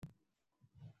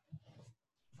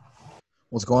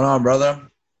What's going on, brother?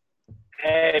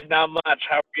 Hey, not much.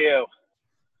 How are you?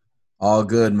 All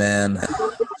good, man.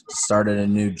 Just started a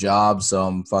new job, so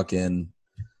I'm fucking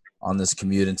on this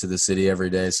commute into the city every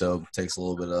day, so it takes a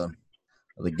little bit of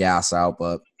the gas out,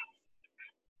 but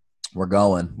we're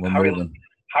going. We're How are you, moving.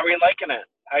 how are you liking it?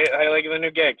 How you liking the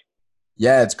new gig?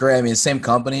 Yeah, it's great. I mean, same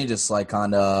company, just like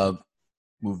kind of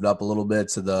moved up a little bit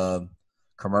to the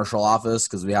commercial office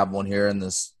because we have one here in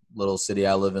this little city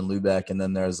I live in, Lubeck, and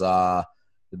then there's the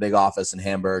big office in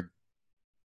Hamburg.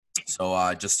 So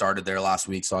I just started there last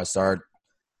week, so I started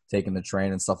taking the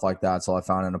train and stuff like that. So I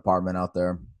found an apartment out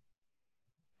there.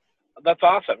 That's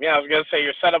awesome. Yeah, I was gonna say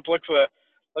your setup looks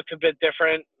a bit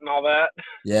different and all that.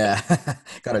 Yeah,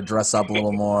 got to dress up a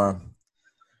little more,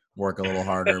 work a little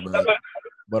harder,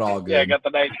 but all Yeah, good.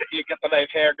 you got the nice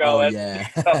hair Oh going. yeah,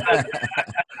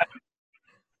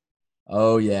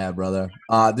 oh yeah, brother.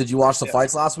 Did you watch the Yeah,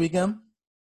 fights last weekend?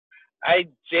 I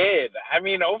did. I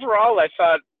mean, overall, I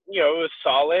thought it was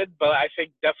solid, but I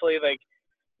think definitely like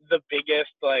the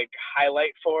biggest like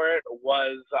highlight for it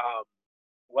was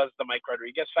the Mike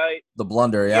Rodriguez fight. The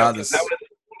blunder, You know, yeah. because that This, was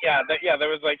there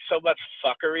was like so much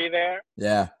fuckery there.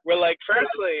 yeah, We're like,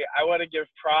 firstly, I want to give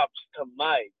props to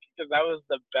Mike because that was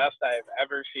the best I've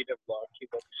ever seen him look. He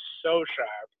looked so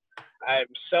sharp. I'm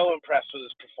so impressed with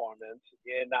his performance,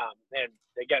 and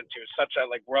again, he was such a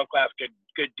like world class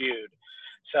good dude.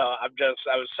 So I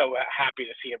was so happy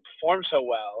to see him perform so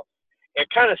well. It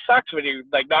kind of sucks when you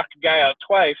like knock a guy out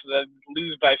twice and then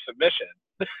lose by submission.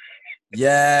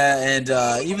 yeah, and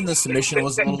even the submission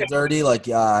was a little dirty. Like,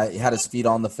 he had his feet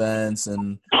on the fence,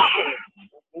 and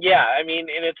Yeah, I mean,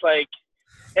 and it's like,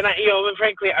 and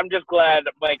frankly, I'm just glad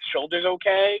Mike's shoulder's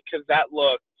okay because that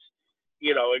looked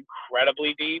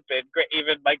incredibly deep. And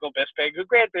even Michael Bisping, who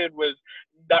granted was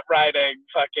nut riding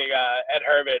fucking Ed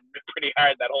Herman pretty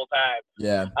hard that whole time.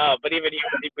 yeah, But even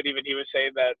he was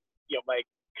saying that Mike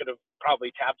could have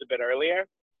probably tapped a bit earlier.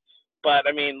 But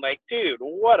I mean, like, dude,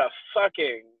 what a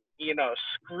fucking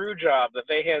screw job that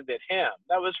they handed him.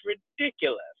 That was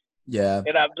ridiculous. yeah,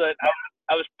 And I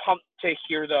was pumped to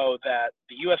hear though that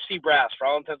the UFC brass, for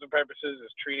all intents and purposes,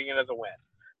 is treating it as a win.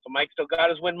 So Mike still got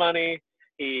his win money.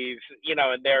 He's and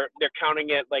they're counting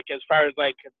it like as far as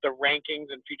like the rankings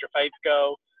and future fights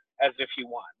go, as if he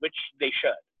won, which they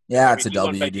should. yeah. I It's mean, a he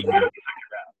won by W, DQ dude. in the second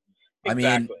round. I mean,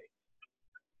 Exactly.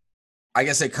 I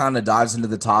guess it kind of dives into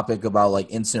the topic about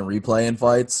like instant replay in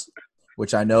fights,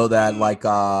 which I know that like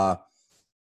hardcore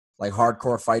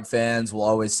fight fans will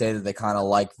always say that they kind of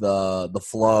like the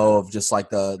flow of just like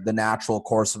the natural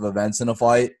course of events in a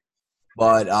fight.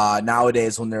 But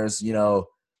nowadays, when there's your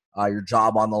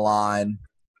job on the line,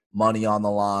 money on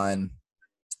the line,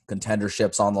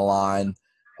 contenderships on the line,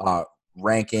 uh,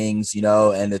 rankings,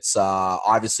 and it's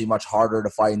obviously much harder to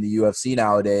fight in the UFC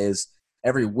nowadays.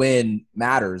 Every win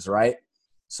matters, right?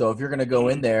 So if you're going to go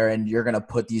in there and you're going to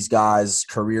put these guys'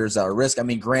 careers at risk, I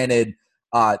mean, granted,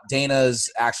 Dana's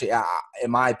actually,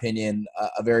 in my opinion,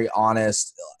 a very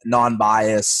honest,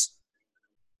 non-biased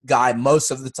guy most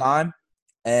of the time,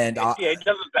 and Yeah, he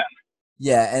does his best.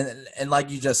 yeah, and like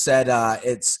you just said,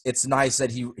 it's nice that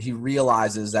he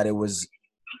realizes that it was,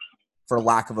 for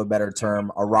lack of a better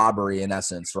term, a robbery in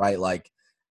essence, right? Like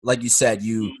you said,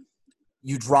 you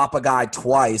drop a guy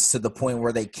twice to the point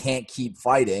where they can't keep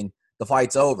fighting, the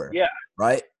fight's over, Yeah.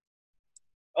 right?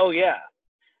 Oh yeah.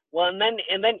 Well, and then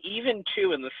even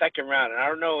too in the second round, and I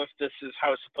don't know if this is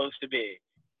how it's supposed to be,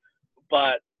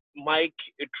 but Mike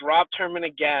dropped Herman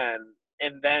again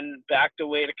and then backed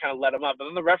away to kind of let him up. But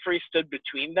then the referee stood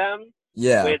between them,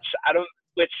 Yeah, which I don't.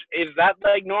 Which is that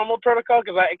like normal protocol?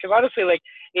 Because honestly, like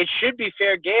it should be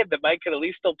fair game that Mike could at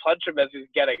least still punch him as he's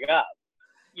getting up.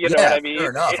 You know what yeah, I mean? fair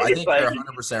enough. I It's think you're like,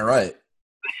 100% right.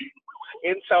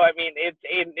 and so I mean,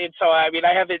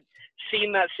 I haven't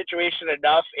seen that situation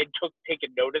enough and taken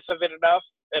notice of it enough,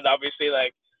 and obviously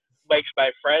like Mike's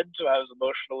my friend, so I was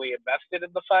emotionally invested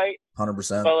in the fight.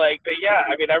 100%. But yeah,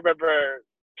 I mean, I remember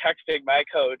texting my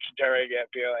coach during it,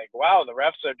 being like, "Wow, the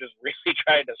refs are just really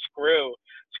trying to screw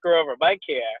over Mike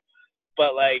here."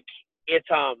 But like,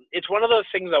 it's one of those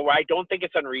things though where I don't think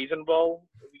it's unreasonable,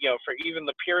 for even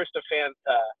the purest of fans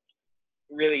to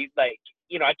really like,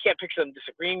 I can't picture them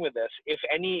disagreeing with this. If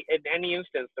in any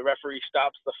instance the referee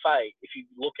stops the fight, if you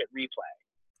look at replay,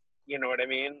 you know what I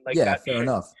mean? Like Yeah, that fair should,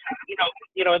 enough.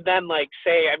 and then like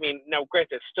say, I mean, now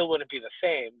granted, it still wouldn't be the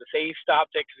same. But say he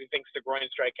stopped it because he thinks the groin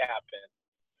strike happened.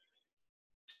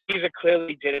 Caesar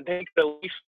clearly didn't think the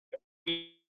least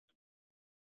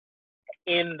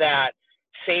in that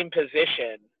same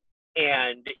position,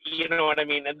 and you know what I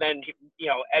mean. And then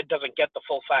Ed doesn't get the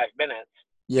full 5 minutes,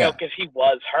 Yeah, because he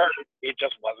was hurt. It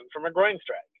just wasn't from a groin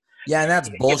strike. Yeah, and that's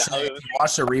You bullshit. know, If it was, you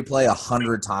watch the replay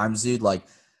 100 times, dude, like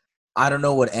I don't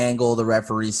know what angle the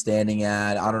referee's standing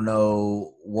at. I don't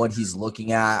know what he's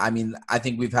looking at. I mean, I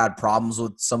think we've had problems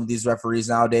with some of these referees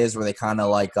nowadays where they kind of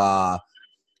like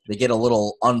they get a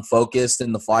little unfocused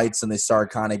in the fights and they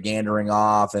start kind of gandering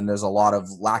off, and there's a lot of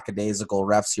lackadaisical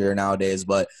refs here nowadays.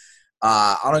 But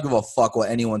I don't give a fuck what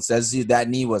anyone says. Dude, that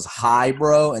knee was high,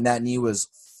 bro, and that knee was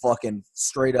fucking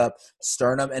straight up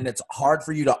sternum, and it's hard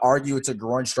for you to argue it's a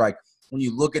groin strike when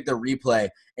you look at the replay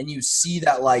and you see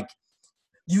that like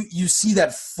you see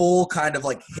that full kind of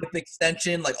like hip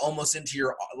extension, like almost into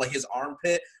your like his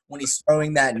armpit when he's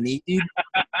throwing that knee, dude.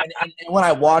 And when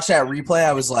I watched that replay,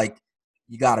 I was like,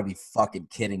 you got to be fucking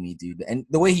kidding me, dude. And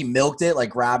the way he milked it, like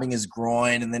grabbing his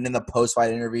groin, and then in the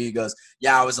post-fight interview, he goes,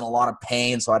 yeah, I was in a lot of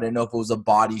pain, so I didn't know if it was a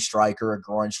body strike or a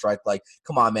groin strike. Like,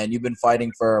 come on, man. You've been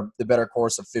fighting for the better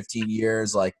course of 15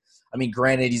 years. Like, I mean,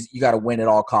 granted, you got to win at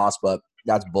all costs, but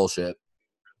that's bullshit.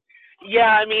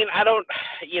 yeah, I mean, I don't,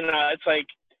 it's like,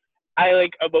 I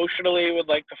like emotionally would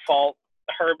like to fault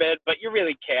Herbert, but you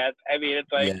really can't. I mean,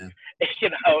 it's like, Yeah.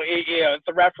 it's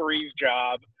the referee's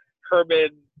job.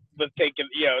 Herbert was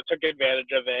took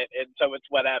advantage of it, and so it's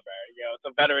whatever. It's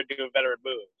a veteran doing veteran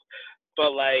moves.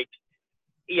 But like,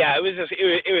 yeah, it was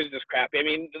just crappy. I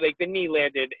mean, like the knee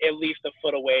landed at least a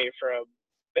foot away from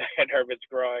Ben Herbert's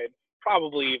groin,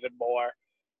 probably even more.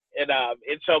 And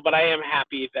so, but I am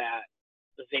happy that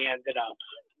they ended up,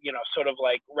 sort of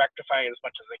like rectifying as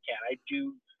much as they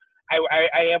can.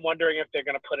 I am wondering if they're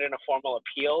going to put in a formal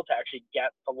appeal to actually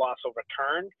get the loss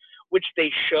overturned, which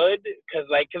they should,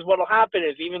 because what will happen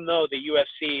is even though the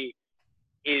UFC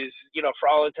is, for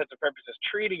all intents and purposes,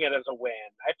 treating it as a win,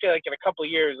 I feel like in a couple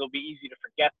of years it'll be easy to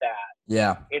forget that.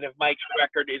 Yeah. And if Mike's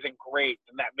record isn't great,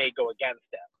 then that may go against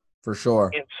him. For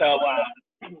sure. And so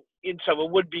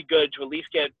it would be good to at least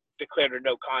get declared a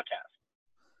no contest.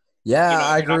 Yeah,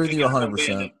 I agree with you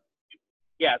 100%.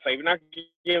 Yeah, so if you're not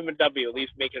giving him a W, at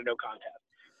least make it a no contest.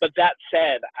 But that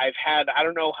said, I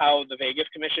don't know how the Vegas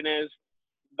Commission is,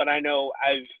 but I know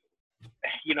I've,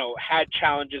 had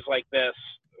challenges like this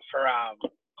for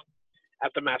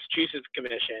at the Massachusetts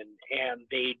Commission, and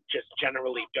they just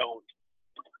generally don't,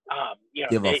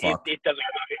 Give a fuck. It doesn't,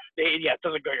 it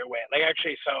doesn't go your way. Like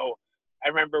actually, so I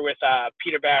remember with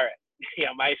Peter Barrett,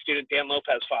 my student Dan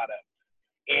Lopez fought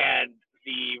him, and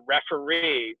the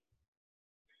referee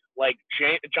like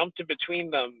jumped in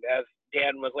between them as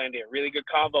Dan was landing a really good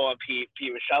combo on Pete.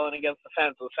 Pete was shelling against the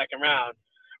fence in the second round.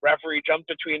 Referee jumped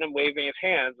between them, waving his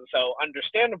hands. And so,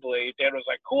 understandably, Dan was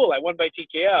like, cool, I won by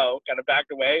TKO, kind of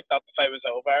backed away, thought the fight was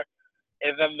over.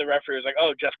 And then the referee was like,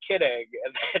 oh, just kidding.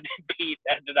 And then Pete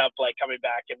ended up, like, coming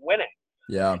back and winning.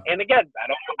 Yeah. And again,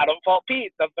 I don't fault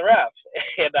Pete, that's the ref.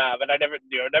 And I never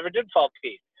did fault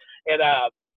Pete. And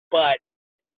but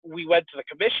we went to the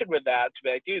commission with that to be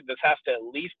like, dude, this has to at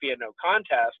least be a no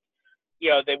contest.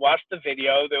 They watched the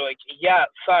video. They're like, yeah, it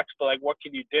sucks, but like, what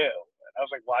can you do? And I was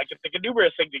like, well, I can think of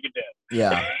numerous things you can do.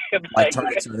 Yeah. Like turn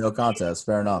it to a no contest.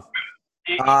 Fair enough.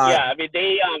 Yeah, I mean,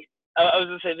 they. I was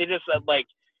gonna say they just like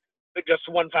just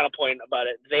one final point about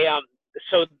it. They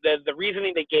so the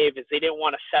reasoning they gave is they didn't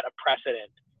want to set a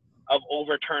precedent of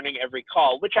overturning every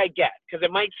call, which I get because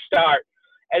it might start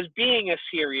as being a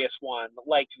serious one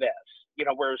like this,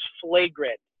 where it's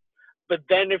flagrant. But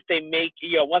then if they make,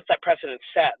 once that precedent's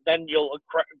set, then you'll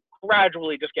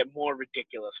gradually just get more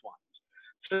ridiculous ones.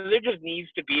 So there just needs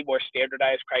to be more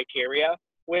standardized criteria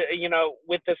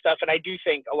with this stuff. And I do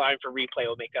think allowing for replay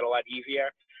will make that a lot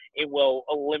easier. It will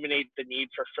eliminate the need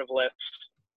for frivolous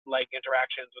like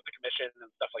interactions with the commission and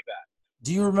stuff like that.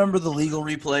 Do you remember the legal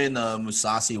replay in the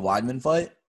Mousasi-Weidman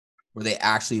fight where they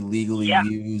actually legally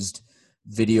used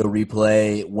video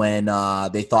replay when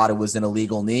they thought it was an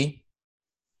illegal knee?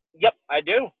 Yep, I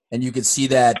do. And you could see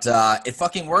that it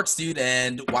fucking works, dude.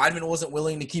 And Weidman wasn't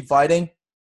willing to keep fighting.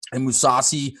 And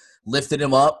Mousasi lifted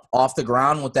him up off the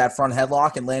ground with that front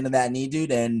headlock and landed that knee,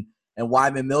 dude. And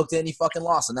Weidman milked it and he fucking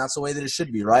lost. And that's the way that it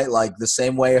should be, right? Like the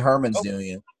same way Herman's doing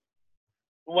it.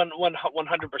 100%.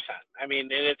 I mean,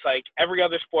 and it's like every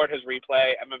other sport has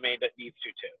replay. MMA that needs to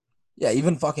too. Yeah,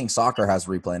 even fucking soccer has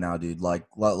replay now, dude. Like,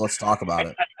 let's talk about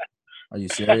it. Are you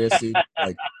serious, dude?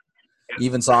 Like,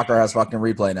 even soccer has fucking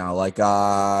replay now. Like,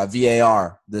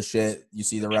 VAR, this shit. You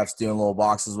see the refs doing little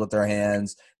boxes with their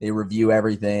hands. They review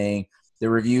everything. They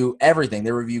review everything.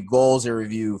 They review goals. They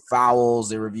review fouls.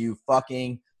 They review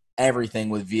fucking everything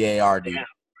with VAR, dude. Yeah.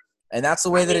 And that's the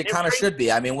way that it kind of should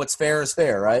be. I mean, what's fair is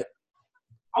fair, right?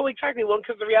 Oh, exactly. Well,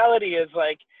 because the reality is,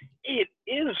 like, it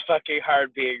is fucking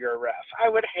hard being a ref. I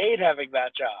would hate having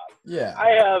that job. Yeah. I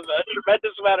have a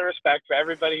tremendous amount of respect for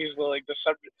everybody who's willing to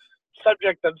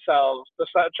subject themselves to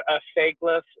such a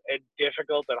thankless and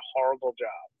difficult and horrible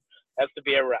job as to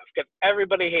be a ref, because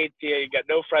everybody hates you. You got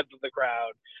no friends in the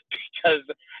crowd because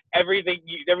every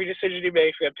decision you make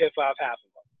is gonna piss off half of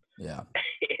them. Yeah.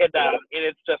 And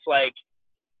it's just like,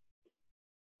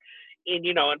 and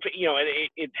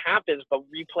it happens, but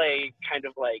replay kind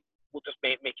of like will just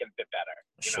make it a bit better.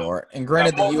 Sure. And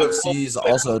granted, the UFC's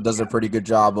also does a pretty good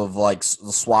job of like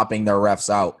swapping their refs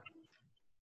out.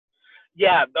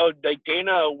 Yeah, though, like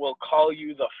Dana will call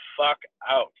you the fuck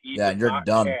out. He Yeah, does and you're not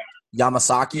done. care.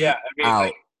 Yamasaki out.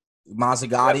 Like,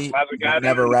 Mazzagatti Mazzagatti,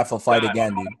 never ref a fight done.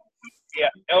 again, dude. Yeah.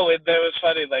 Oh, that was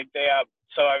funny. Like they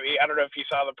So I mean, I don't know if you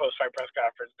saw the post-fight press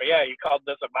conference, but yeah, he called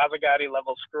this a Mazzagatti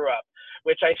level screw up,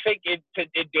 which I think in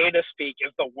Dana speak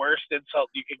is the worst insult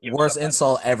you could give. Worst somebody.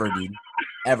 insult ever, dude.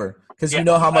 Ever. Because Yeah. you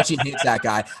know how much he hates that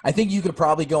guy. I think you could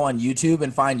probably go on YouTube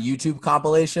and find YouTube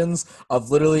compilations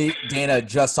of literally Dana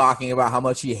just talking about how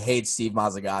much he hates Steve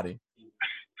Mazzagatti.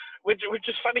 Which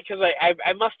is funny because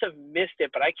I must have missed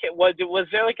it, but I can't. Was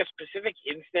there like a specific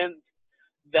instance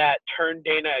that turned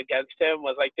Dana against him?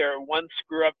 Was like there one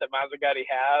screw up that Mazzagatti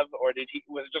have, or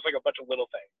was it just like a bunch of little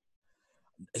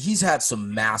things? He's had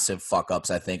some massive fuck ups,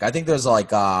 I think. I think there's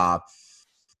like I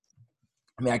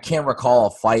can't recall a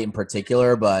fight in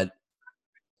particular, but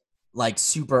like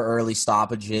super early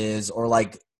stoppages or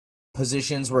like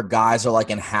positions where guys are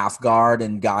like in half guard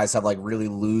and guys have like really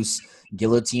loose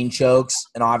guillotine chokes,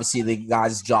 and obviously the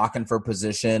guy's jockeying for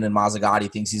position and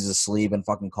Mazzagatti thinks he's asleep and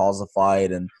fucking calls the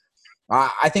fight. And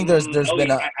I think there's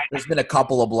been a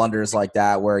couple of blunders like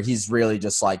that where he's really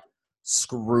just like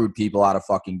screwed people out of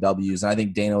fucking W's, and I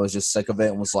think Dana was just sick of it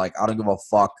and was like, I don't give a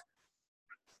fuck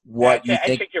what you think.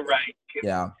 I think you're right.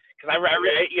 Yeah, because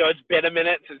it's been a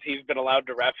minute since he's been allowed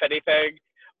to ref anything,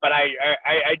 but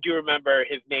I do remember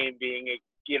his name being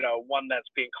one that's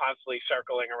being constantly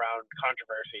circling around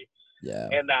controversy. Yeah.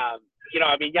 And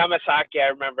Yamasaki, I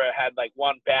remember had like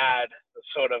one bad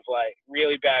sort of like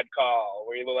really bad call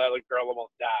where he let a girl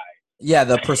almost die. Yeah,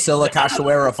 the Priscilla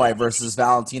Cachoeira fight versus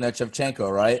Valentina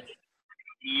Shevchenko, right?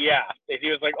 Yeah, and he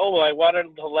was like, "Oh, well, I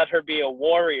wanted to let her be a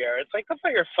warrior." It's like, that's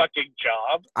not your fucking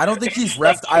job. I don't think he's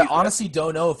refed. I honestly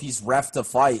don't know if he's refed a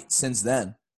fight since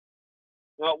then.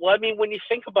 Well, I mean, when you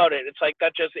think about it, it's like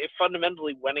it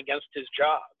fundamentally went against his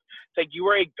job. It's like you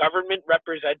were a government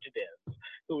representative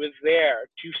who was there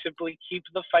to simply keep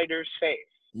the fighters safe.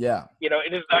 Yeah.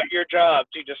 It is not your job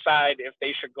to decide if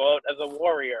they should go out as a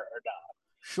warrior or not.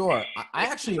 Sure. I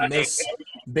actually miss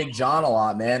Big John a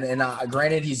lot, man. And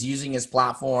granted, he's using his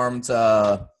platform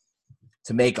to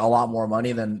make a lot more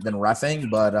money than reffing.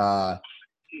 But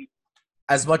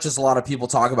as much as a lot of people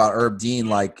talk about Herb Dean,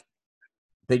 like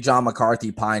Big John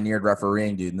McCarthy pioneered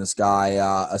refereeing, dude. And this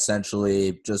guy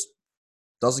essentially just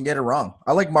doesn't get it wrong.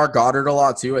 I like Mark Goddard a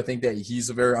lot, too. I think that he's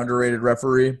a very underrated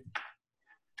referee.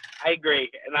 I agree.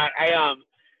 And I'm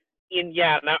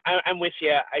with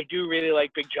you. I do really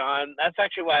like Big John. That's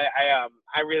actually why I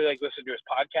really like listening to his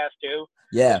podcast too.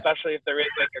 Yeah. Especially if there is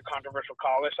like a controversial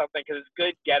call or something, because it's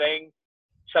good getting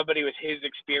somebody with his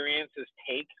experience, his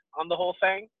take on the whole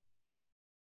thing.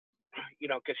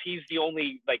 Because he's the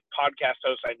only like podcast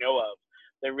host I know of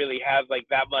that really has like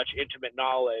that much intimate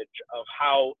knowledge of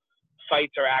how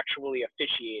fights are actually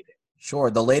officiated. Sure.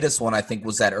 The latest one I think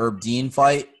was that Herb Dean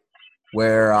fight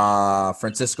where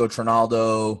Francisco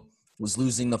Trinaldo was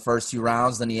losing the first 2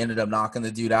 rounds, then he ended up knocking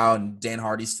the dude out, and Dan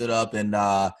Hardy stood up, and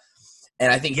I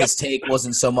think his take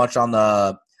wasn't so much on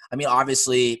the – I mean,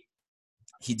 obviously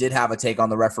he did have a take on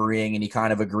the refereeing, and he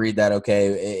kind of agreed that,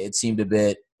 okay, it seemed a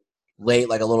bit late,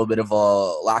 like a little bit of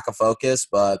a lack of focus,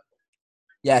 but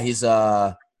yeah, he's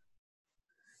a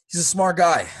smart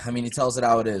guy. I mean, he tells it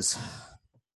how it is.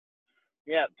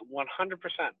 Yeah, 100%. 100%. Are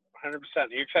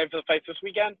you excited for the fights this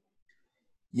weekend?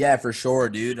 Yeah, for sure,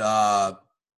 dude. Well,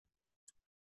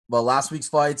 last week's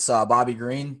fights, Bobby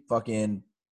Green, fucking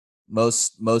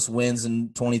most wins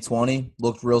in 2020,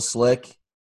 looked real slick.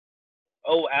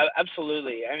 Oh,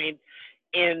 absolutely. I mean,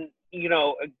 and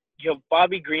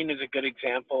Bobby Green is a good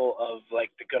example of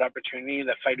like the good opportunity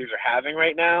that fighters are having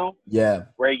right now. Yeah,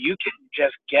 where you can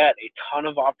just get a ton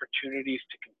of opportunities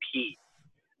to compete.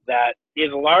 That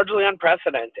is largely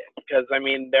unprecedented because I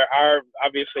mean there are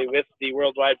obviously with the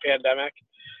worldwide pandemic.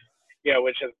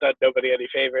 Which has done nobody any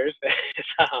favors. It's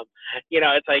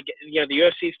like, the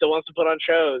UFC still wants to put on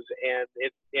shows, and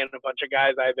a bunch of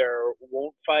guys either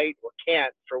won't fight or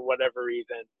can't for whatever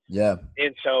reason. Yeah.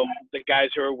 And so the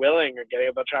guys who are willing are getting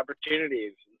a bunch of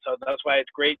opportunities. And so that's why it's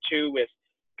great too with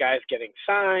guys getting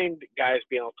signed, guys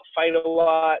being able to fight a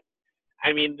lot.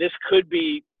 I mean, this could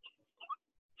be,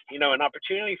 an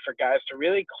opportunity for guys to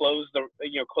really close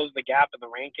the gap in the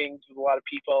rankings with a lot of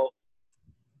people.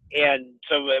 And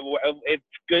so it's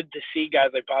good to see guys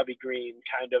like Bobby Green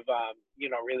kind of,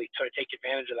 really sort of take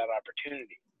advantage of that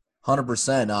opportunity.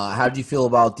 100%. How did you feel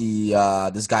about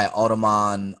this guy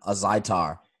Ottoman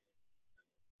Azaitar?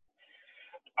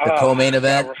 The co-main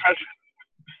event.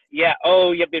 Yeah.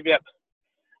 Oh, yep.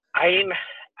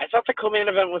 I thought the co-main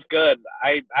event was good.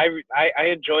 I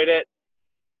enjoyed it.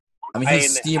 I mean, he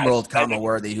steamrolled Kama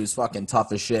Worthy, who's fucking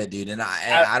tough as shit, dude. And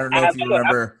I don't know if you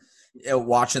remember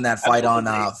watching that fight on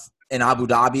in Abu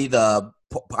Dhabi.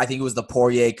 I think it was the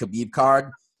Poirier Khabib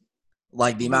card.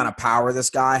 Like the amount of power this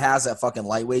guy has at fucking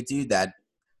lightweight, dude. That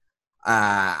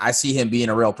I see him being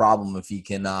a real problem if he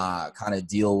can kind of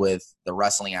deal with the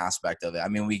wrestling aspect of it. I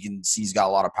mean, we can see he's got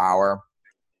a lot of power,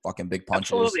 fucking big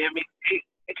punches. Absolutely. I mean,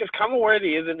 because Kama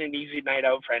Worthy isn't an easy night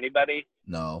out for anybody.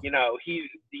 No. He's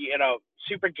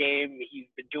super game. He's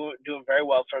been doing very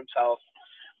well for himself.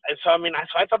 And so I mean, I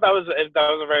thought that was a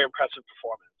very impressive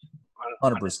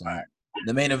performance. 100%.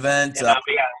 The main event,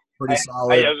 pretty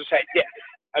solid.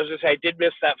 I was gonna say I did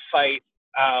miss that fight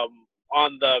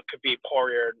on the Khabib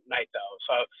Poirier night though.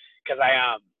 So because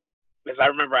I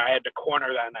remember I had to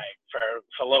corner that night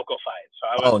for local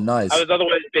fights. So nice. I was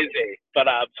otherwise busy, but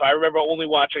so I remember only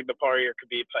watching the Poirier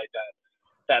Khabib fight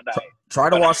that night. Try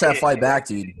to watch that fight back,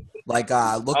 dude. Like,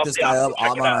 look this guy up,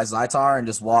 Ottoman Azaitar, and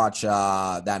just watch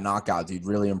that knockout, dude.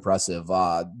 Really impressive.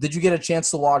 Did you get a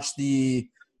chance to watch the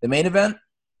main event?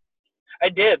 I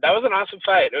did. That was an awesome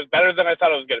fight. It was better than I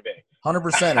thought it was going to be.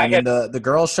 100%. I mean, the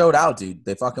girls showed out, dude.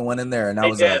 They fucking went in there, and that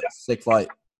was a sick fight.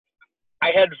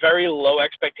 I had very low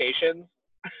expectations.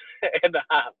 And,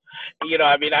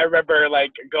 I mean, I remember,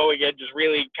 like, going in just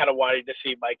really kind of wanting to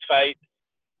see Mike's fight.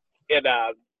 And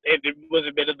it was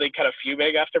admittedly kind of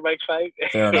fuming after Mike's fight.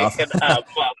 Fair enough. And,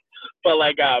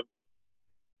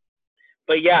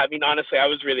 but yeah, I mean, honestly, I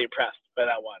was really impressed by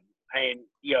that one. I mean,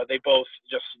 they both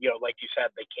just, like you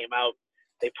said, they came out,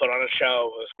 they put on a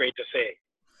show. It was great to see.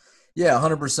 Yeah,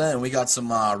 100%. We got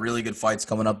some really good fights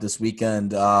coming up this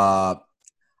weekend. I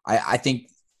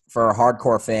think for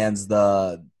hardcore fans,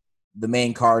 the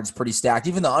main card's pretty stacked.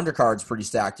 Even the undercard's pretty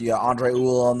stacked. You got Andre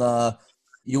Ewell on the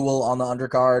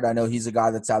undercard. I know he's a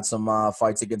guy that's had some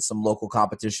fights against some local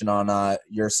competition on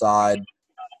your side.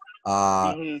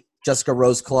 Jessica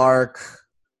Rose Clark,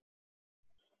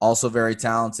 also very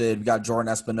talented. We got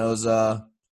Jordan Espinoza.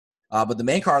 But the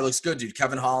main card looks good, dude.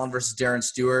 Kevin Holland versus Darren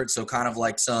Stewart. So kind of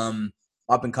like some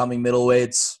up-and-coming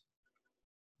middleweights.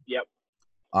 Yep.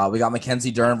 We got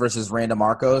Mackenzie Dern versus Randa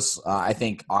Marcos. I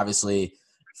think, obviously,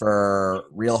 for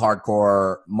real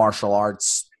hardcore martial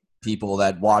arts people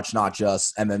that watch not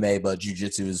just MMA but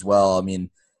jiu-jitsu as well, I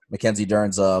mean, Mackenzie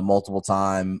Dern's a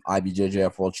multiple-time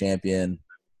IBJJF world champion.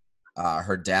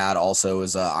 Her dad also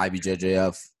is a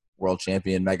IBJJF world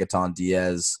champion, Megaton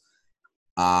Diaz.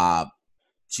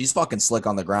 She's fucking slick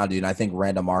on the ground, dude. And I think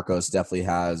Randa Marcos definitely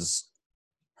has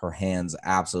her hands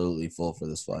absolutely full for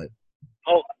this fight.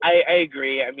 Oh, I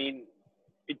agree. I mean,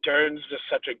 Dern's just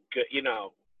such a good,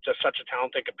 just such a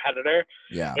talented competitor.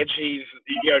 Yeah. And she's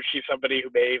somebody who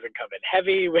may even come in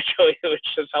heavy, which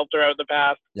has helped her out in the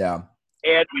past. Yeah.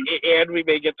 And we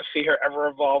may get to see her ever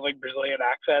evolving Brazilian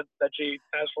accent that she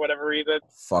has for whatever reason.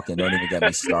 Fucking don't even get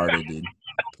me started, dude.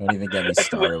 Don't even get me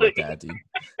started with that, dude.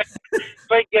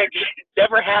 But yeah, she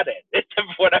never had it for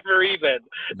whatever reason.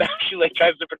 Now she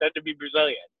tries to pretend to be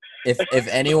Brazilian. If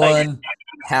anyone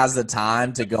has the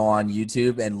time to go on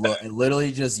YouTube and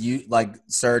literally just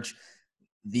search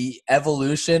the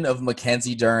evolution of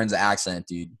Mackenzie Dern's accent,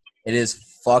 dude, it is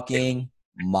fucking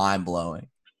mind blowing.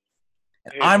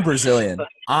 I'm Brazilian.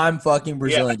 I'm fucking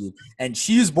Brazilian, dude. And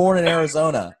she's born in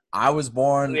Arizona. I was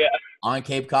born on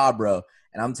Cape Cod, bro.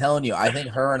 And I'm telling you, I think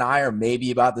her and I are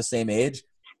maybe about the same age.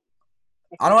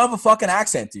 I don't have a fucking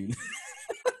accent, dude.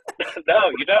 No,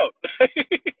 you don't.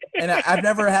 And I've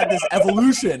never had this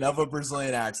evolution of a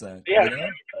Brazilian accent. Yeah. You know?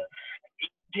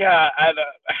 Yeah.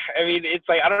 I mean, it's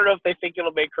like, I don't know if they think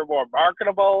it'll make her more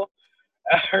marketable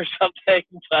or something,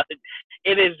 but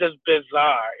it is just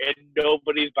bizarre and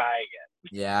nobody's buying it.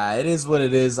 Yeah, it is what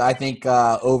it is. I think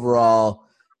overall,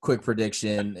 quick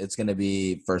prediction, it's going to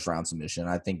be first round submission.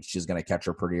 I think she's going to catch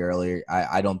her pretty early.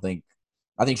 I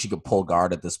think she could pull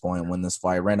guard at this point and win this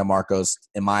fight. Randa Marcos,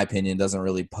 in my opinion, doesn't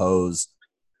really pose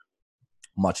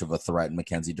much of a threat in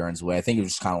Mackenzie Dern's way. I think it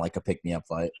was just kind of like a pick-me-up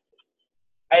fight.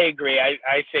 I agree. I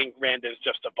think Randa's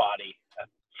just a body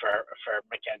for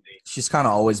Mackenzie. She's kind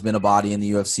of always been a body in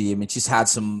the UFC. I mean, she's had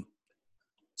some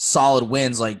solid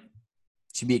wins. Like,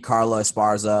 she beat Carla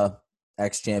Esparza,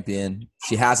 ex-champion.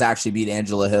 She has actually beat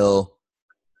Angela Hill,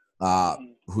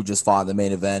 who just fought in the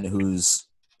main event, who's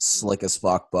slick as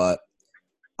fuck. But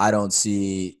I don't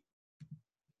see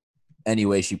any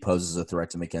way she poses a threat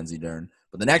to Mackenzie Dern.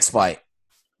 But the next fight,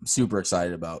 I'm super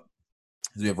excited about.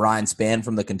 We have Ryan Spann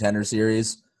from the Contender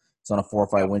Series. He's on a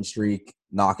 4-fight win streak,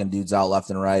 knocking dudes out left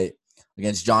and right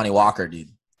against Johnny Walker, dude.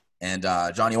 And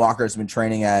Johnny Walker has been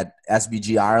training at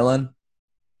SBG Ireland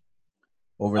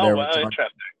over there with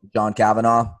John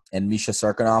Kavanaugh, and Misha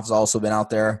Serkinov has also been out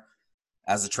there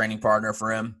as a training partner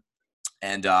for him.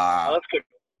 And that's good.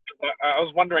 I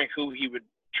was wondering who he would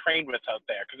train with out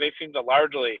there because they seem to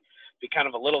largely be kind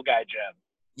of a little guy gym.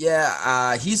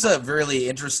 Yeah, he's a really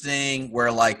interesting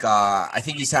where, like, I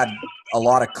think he's had a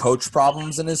lot of coach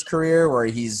problems in his career where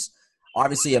he's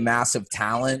obviously a massive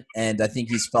talent, and I think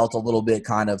he's felt a little bit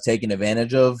kind of taken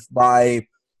advantage of by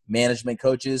management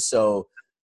coaches. So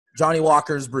Johnny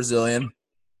Walker's Brazilian,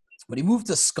 but he moved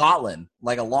to Scotland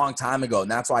like a long time ago, and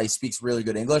that's why he speaks really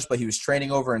good English, but he was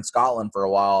training over in Scotland for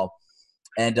a while,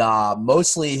 and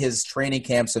mostly his training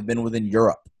camps have been within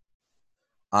Europe.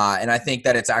 And I think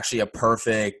that it's actually a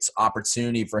perfect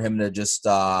opportunity for him to just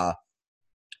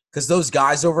because those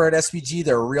guys over at SPG,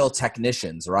 they're real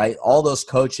technicians, right? All those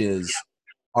coaches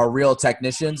are real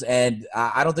technicians, and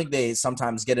I don't think they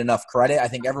sometimes get enough credit. I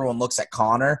think everyone looks at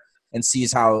Connor and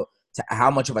sees how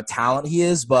much of a talent he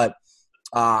is, but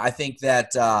I think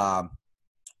that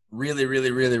really,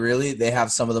 really, really, really, they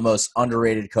have some of the most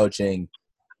underrated coaching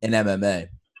in MMA.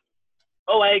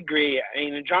 Oh, I agree. I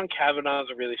mean, John Kavanaugh is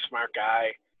a really smart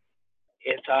guy.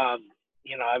 It's I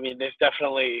mean, there's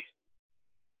definitely,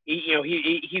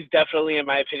 he's definitely, in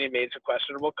my opinion, made some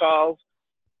questionable calls.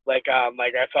 Like I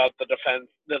thought the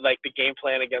game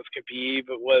plan against Khabib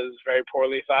was very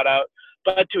poorly thought out.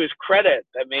 But to his credit,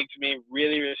 that makes me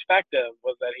really respect him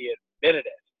was that he admitted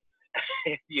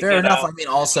it. Fair enough. I mean,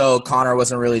 also Connor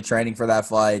wasn't really training for that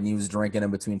fight, and he was drinking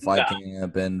in between fight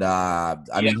camp. And I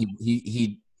mean,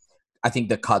 he I think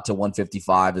the cut to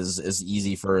 155 is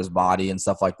easy for his body and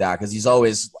stuff like that because he's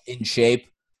always in shape.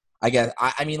 I guess.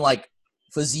 I mean, like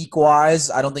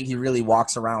physique-wise, I don't think he really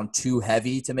walks around too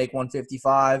heavy to make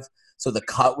 155. So the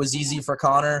cut was easy for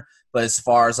Connor. But as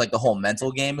far as like the whole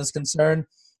mental game is concerned,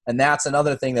 and that's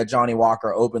another thing that Johnny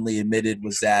Walker openly admitted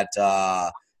was that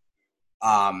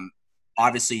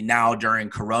obviously now during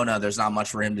Corona, there's not much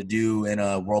for him to do in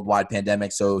a worldwide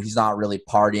pandemic. So he's not really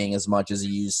partying as much as he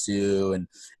used to.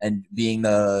 And being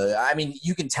I mean,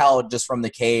 you can tell just from the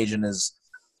cage and his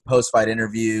post-fight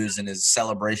interviews and his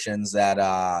celebrations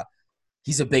that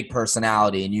he's a big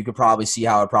personality. And you could probably see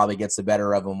how it probably gets the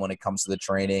better of him when it comes to the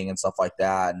training and stuff like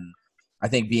that. And I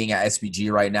think being at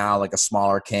SBG right now, like a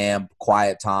smaller camp,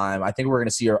 quiet time, I think we're going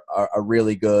to see a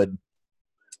really good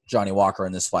Johnny Walker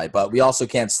in this fight. But we also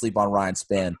can't sleep on Ryan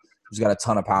Spann, who's got a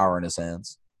ton of power in his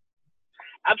hands.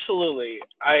 Absolutely.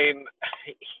 I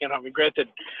mean, granted,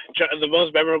 the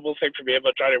most memorable thing for me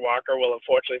about Johnny Walker will,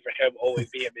 unfortunately for him, always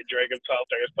be him injuring himself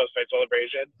during his post-fight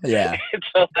celebration. Yeah.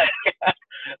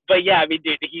 But yeah, I mean,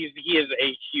 dude, he is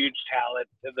a huge talent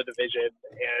in the division,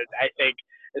 and I think,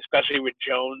 especially with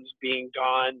Jones being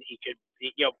gone,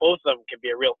 both of them can be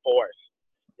a real force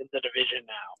in the division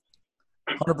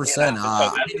now. 100%.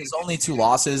 I mean, his only two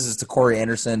losses is to Corey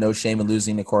Anderson. No shame in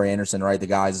losing to Corey Anderson, right? The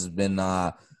guy's been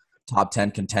top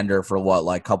 10 contender for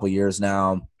a couple years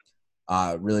now.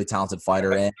 Really talented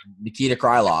fighter. And Nikita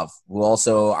Krylov, who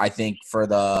also, I think, for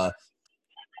the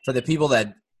people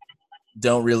that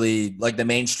don't really like the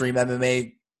mainstream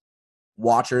MMA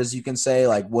watchers, you can say,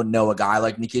 like, wouldn't know a guy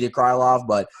like Nikita Krylov,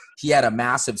 but he had a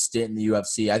massive stint in the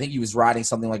UFC. I think he was riding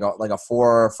something like a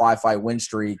 4 or 5 fight win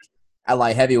streak at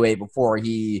light heavyweight before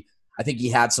I think he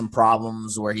had some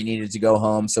problems where he needed to go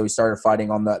home, so he started fighting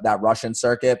on that Russian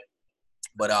circuit.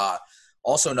 But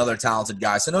also another talented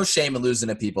guy, so no shame in losing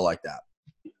to people like that.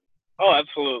 Oh,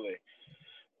 absolutely.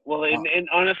 Well, and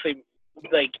honestly,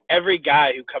 like every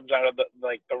guy who comes out of the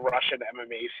Russian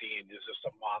MMA scene is just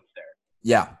a monster.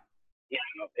 Yeah.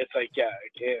 It's like the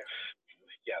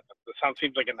sound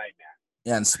seems like a nightmare.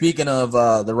 Yeah, and speaking of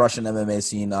the Russian MMA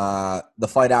scene, the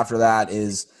fight after that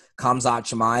is Khamzat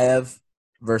Chimaev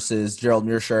versus Gerald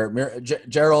Meerschaert.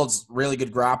 Gerald's really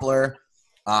good grappler.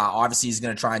 Obviously, he's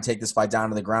going to try and take this fight down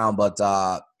to the ground, but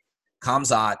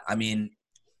Khamzat, I mean,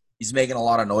 he's making a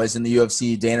lot of noise in the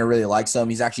UFC. Dana really likes him.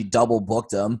 He's actually double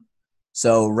booked him.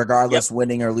 So regardless,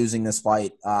 winning or losing this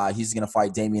fight, he's going to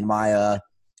fight Damian Maia,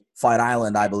 Fight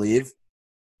Island, I believe.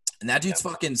 And that dude's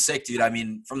fucking sick, dude. I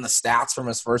mean, from the stats from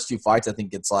his first 2 fights, I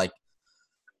think it's like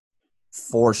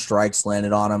 4 strikes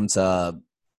landed on him to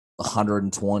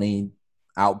 120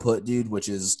 output, dude, which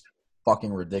is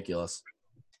fucking ridiculous.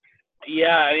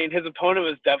 Yeah, I mean, his opponent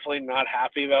was definitely not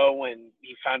happy, though, when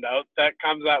he found out that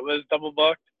Khamzat was double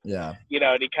booked. Yeah.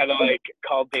 And he kind of,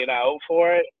 called Dana out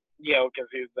for it, because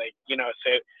he was like,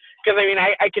 so Because, I mean,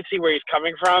 I can see where he's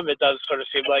coming from. It does sort of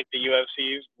seem like the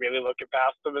UFC is really looking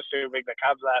past him, assuming that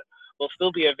Khamzat will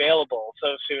still be available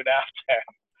so soon after.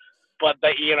 But,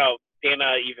 Dana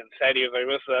even said, he was like,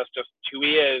 listen, that's just who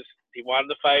he is. He wanted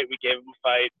to fight. We gave him a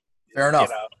fight. Fair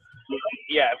enough.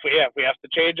 If we have to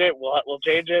change it, we'll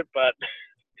change it. But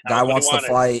guy wants to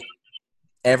fight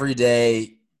every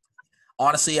day.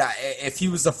 Honestly, if he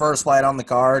was the first fight on the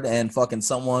card and fucking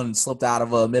someone slipped out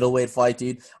of a middleweight fight,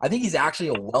 dude, I think he's actually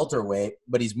a welterweight,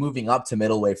 but he's moving up to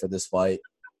middleweight for this fight.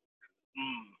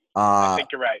 I think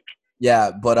you're right. Yeah,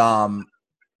 but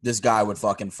this guy would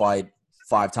fucking fight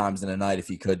 5 times in a night if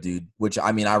he could, dude. Which,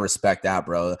 I mean, I respect that,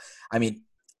 bro. I mean,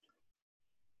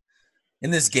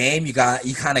 in this game, you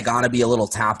kind of got to be a little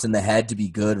tapped in the head to be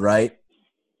good, right?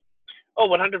 Oh,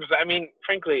 100%. I mean,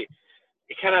 frankly,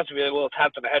 you kind of have to be a little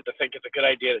tapped in the head to think it's a good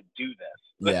idea to do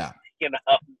this. Yeah.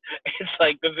 It's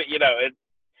like, because at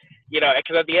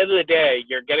the end of the day,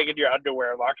 you're getting into your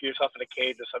underwear, locking yourself in a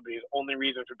cage with somebody whose only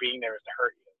reason for being there is to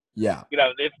hurt you. Yeah.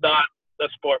 It's not the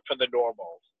sport for the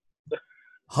normals.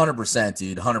 100%,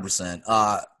 dude.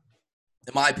 100%.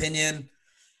 In my opinion,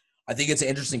 I think it's an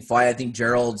interesting fight. I think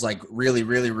Gerald's like really,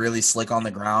 really, really slick on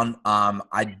the ground.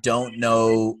 I don't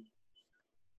know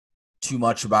too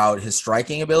much about his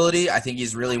striking ability. I think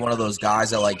he's really one of those guys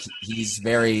that like he's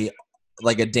very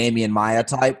like a Damian Maia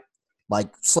type,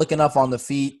 like slick enough on the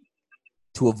feet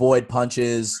to avoid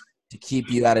punches, to keep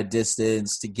you at a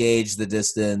distance, to gauge the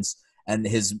distance. And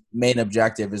his main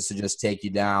objective is to just take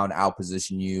you down,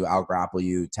 outposition you, outgrapple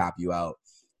you, tap you out.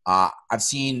 I've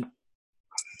seen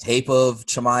tape of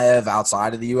Chimaev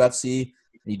outside of the UFC.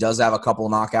 He does have a couple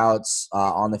of knockouts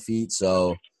on the feet.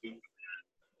 So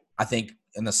I think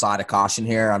in the side of caution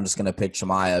here, I'm just going to pick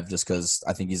Chimaev just because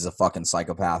I think he's a fucking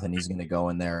psychopath and he's going to go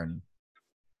in there and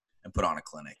put on a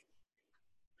clinic.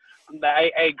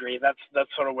 I agree. That's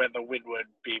sort of where the wind would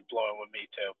be blowing with me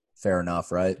too. Fair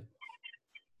enough, right?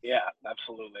 Yeah,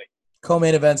 absolutely.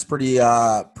 Co-main event's pretty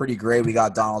great. We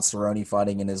got Donald Cerrone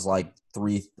fighting in his like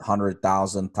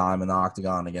 300,000th time in the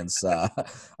octagon against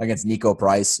Nico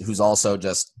Price, who's also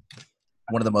just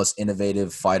one of the most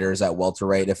innovative fighters at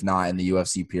welterweight, if not in the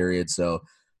UFC period. So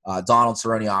Donald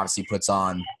Cerrone obviously puts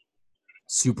on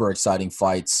super exciting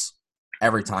fights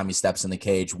every time he steps in the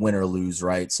cage, win or lose,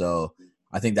 right? So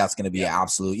I think that's going to be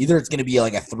absolute. Either it's going to be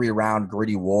like a 3-round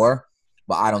gritty war,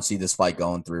 but I don't see this fight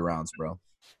going 3 rounds, bro.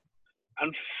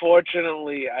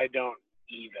 Unfortunately, I don't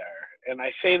either. And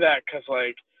I say that because,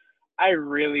 like, I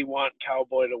really want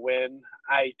Cowboy to win.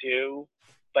 I do.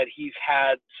 But he's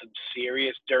had some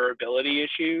serious durability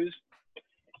issues.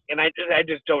 And I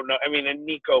just don't know. I mean, and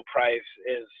Nico Price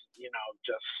is,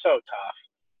 just so tough.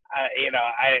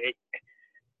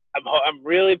 I'm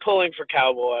really pulling for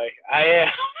Cowboy. I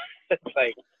am. It's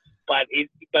like,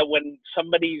 but when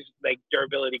somebody's like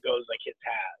durability goes like his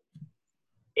has,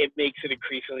 it makes it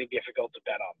increasingly difficult to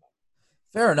bet on them.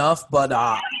 Fair enough, but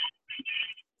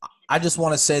I just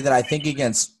want to say that I think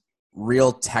against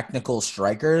real technical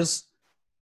strikers,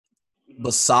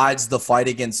 besides the fight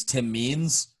against Tim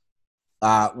Means,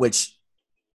 which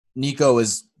Nico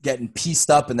is getting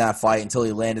pieced up in that fight until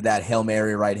he landed that Hail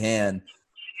Mary right hand,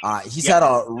 he's had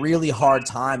a really hard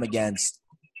time against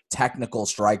technical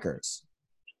strikers.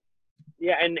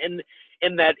 Yeah,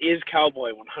 and that is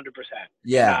Cowboy 100%.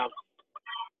 Yeah.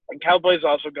 And Cowboy's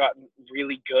also gotten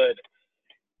really good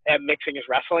at mixing his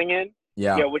wrestling in.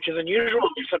 Yeah. Which is unusual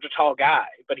for such a tall guy,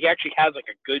 but he actually has like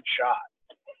a good shot.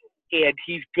 And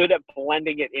he's good at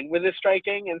blending it in with his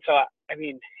striking. And so, I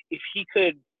mean, if he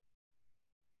could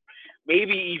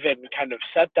maybe even kind of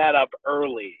set that up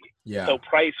early, so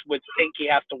Price would think he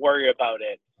has to worry about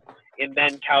it, and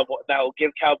then that'll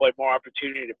give Cowboy more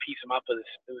opportunity to piece him up with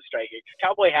his striking.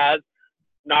 Cowboy has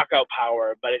knockout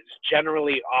power, but it's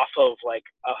generally off of like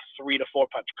a 3 to 4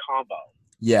 punch combo.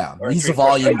 Yeah, he's a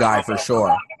volume guy for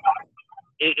sure.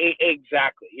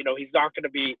 Exactly. He's not going to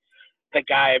be the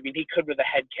guy. I mean, he could with a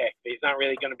head kick, but he's not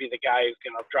really going to be the guy who's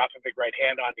going to drop a big right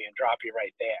hand on you and drop you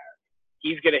right there.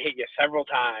 He's going to hit you several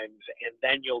times, and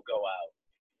then you'll go out.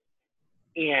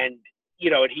 And,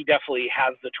 and he definitely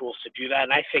has the tools to do that,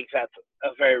 and I think that's a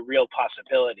very real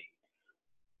possibility.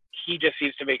 He just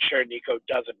needs to make sure Nico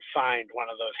doesn't find one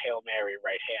of those Hail Mary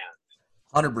right hands.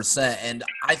 100%. And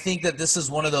I think that this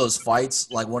is one of those fights,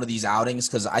 like one of these outings,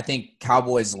 because I think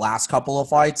Cowboy's last couple of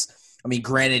fights, I mean,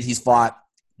 granted, he's fought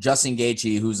Justin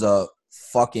Gaethje, who's a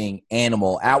fucking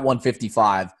animal, at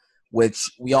 155, which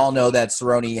we all know that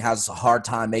Cerrone has a hard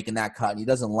time making that cut, and he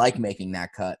doesn't like making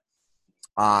that cut.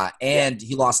 And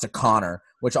he lost to Conor,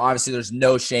 which obviously there's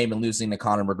no shame in losing to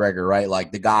Conor McGregor, right?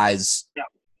 Like, the guy's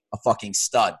a fucking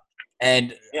stud.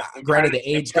 And granted, the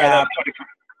age gap.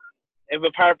 And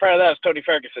but part of that was Tony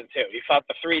Ferguson too. He fought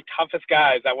the 3 toughest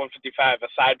guys at 155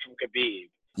 aside from Khabib.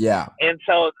 Yeah. And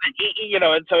so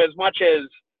and so as much as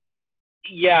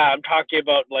I'm talking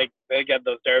about like again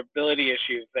those durability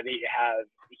issues that he has,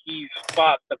 he's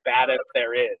fought the baddest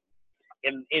there is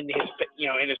in his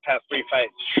in his past 3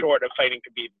 fights, short of fighting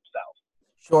Khabib himself.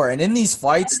 Sure, and in these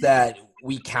fights that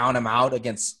we count him out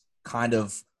against kind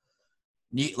of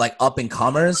like up and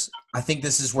comers, I think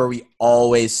this is where we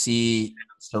always see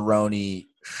Cerrone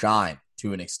shine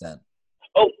to an extent.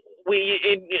 Oh,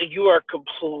 you are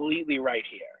completely right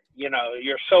here.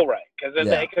 You're so right because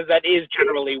that is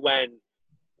generally when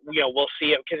we'll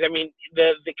see it. Because I mean,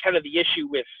 the kind of the issue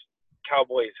with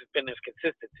Cowboys has been his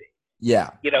consistency.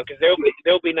 Yeah. Because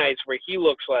there'll be nights where he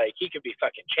looks like he could be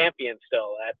fucking champion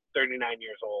still at 39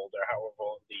 years old or however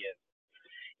old he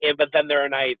is. But then there are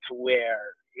nights where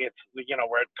it's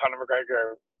where Conor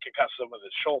McGregor concussed him with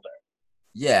his shoulder.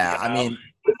 Yeah, I mean,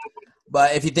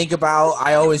 but if you think about,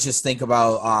 I always just think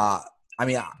about. I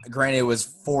mean, granted, it was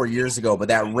 4 years ago, but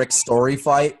that Rick Story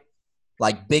fight,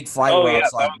 like big fight, where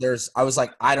I was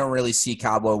like, I don't really see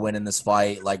Cowboy winning this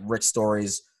fight. Like Rick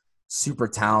Story's super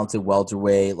talented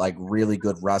welterweight, like really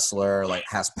good wrestler, like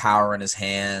has power in his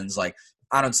hands. Like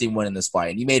I don't see him winning this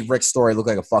fight. And you made Rick Story look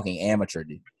like a fucking amateur,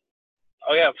 dude.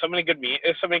 Oh yeah, so many good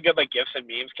like gifs and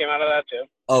memes came out of that too.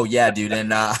 Oh yeah, dude,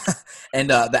 and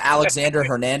the Alexander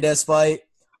Hernandez fight,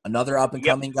 another up and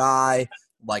coming guy,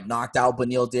 like knocked out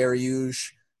Beneil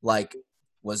Dariush, like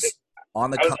was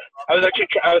on the. I was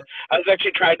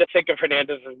actually trying to think of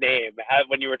Hernandez's name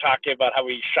when you were talking about how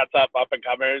he shuts up and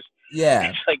comers. Yeah,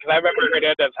 it's like, 'cause I remember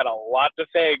Hernandez had a lot to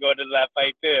say going into that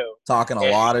fight too, talking a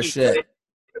lot of shit.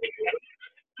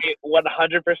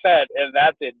 100%, and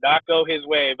that did not go his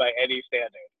way by any standard.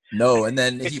 No, and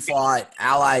then he fought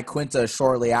Ally Quinta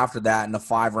shortly after that in a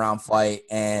 5-round fight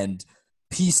and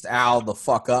pieced Al the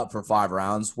fuck up for 5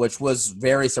 rounds, which was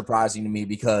very surprising to me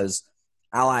because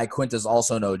Ally Quinta is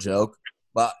also no joke.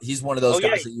 But he's one of those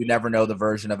guys that you never know the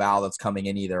version of Al that's coming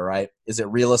in either, right? Is it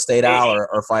real estate Al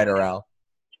or fighter Al?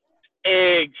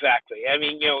 Exactly. I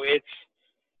mean, it's –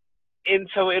 and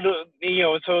so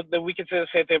so then we can say the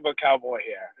same thing about Cowboy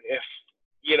here.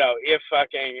 If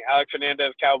fucking Alex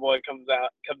Hernandez Cowboy comes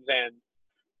in,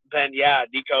 then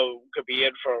Nico could be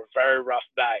in for a very rough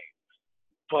night.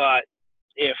 But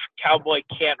if Cowboy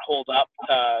can't hold up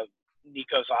to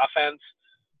Nico's offense,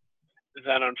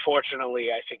 then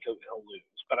unfortunately I think he'll lose.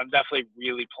 But I'm definitely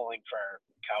really pulling for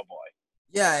Cowboy.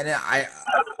 Yeah, and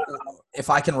if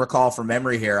I can recall from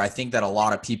memory here, I think that a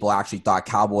lot of people actually thought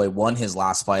Cowboy won his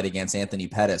last fight against Anthony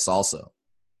Pettis also.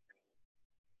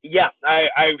 Yeah,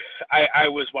 I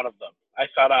was one of them. I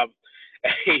thought,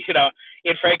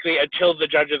 and frankly, until the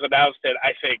judges announced it,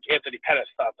 I think Anthony Pettis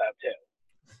thought that too.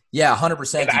 Yeah,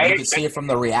 100%. You can see it from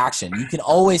the reaction. You can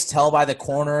always tell by the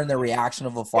corner and the reaction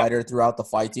of a fighter throughout the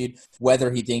fight, dude, whether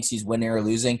he thinks he's winning or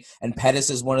losing. And Pettis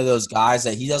is one of those guys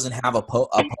that he doesn't have a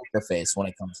poker face when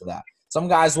it comes to that. Some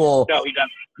guys will – No, he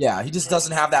doesn't. Yeah, he just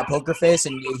doesn't have that poker face,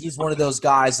 and he's one of those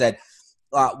guys that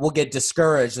will get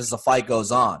discouraged as the fight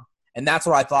goes on. And that's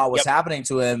what I thought was happening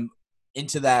to him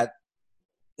into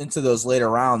those later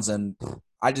rounds. And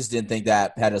I just didn't think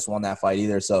that Pettis won that fight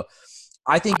either. So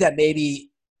I think that maybe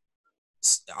 –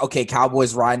 okay,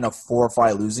 Cowboys riding a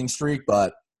 4-fight losing streak,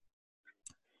 but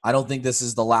I don't think this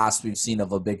is the last we've seen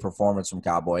of a big performance from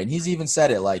Cowboy. And he's even said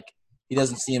it, like he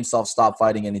doesn't see himself stop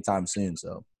fighting anytime soon.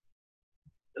 So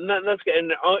that's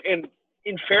good. And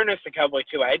in fairness to Cowboy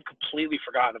too, I had completely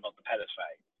forgotten about the Pettis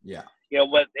fight. Yeah.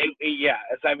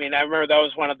 I mean, I remember that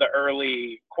was one of the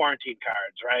early quarantine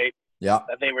cards, right? Yeah.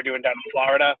 That they were doing down in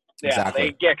Florida.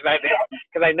 Exactly.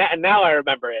 Now I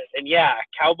remember it. And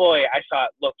Cowboy I thought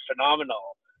looked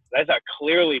phenomenal. And I thought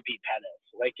clearly beat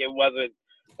Pettis. Like it wasn't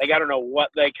like I don't know what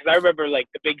like because I remember like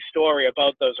the big story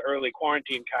about those early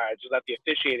quarantine cards was that the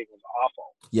officiating was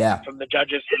awful. Yeah. From the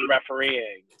judges to the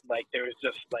refereeing, like there was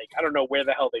just like I don't know where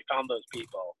the hell they found those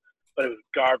people, but it was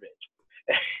garbage.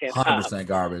 100%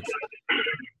 garbage.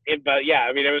 But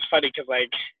I mean it was funny because like.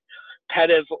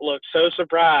 Pettis looked so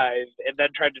surprised and then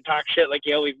tried to talk shit like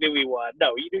he always knew he won.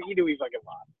 No, he knew he fucking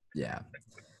won. Yeah.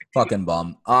 Fucking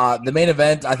bum. The main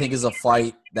event, I think, is a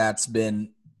fight that's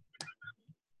been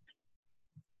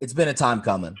 – it's been a time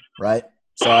coming, right?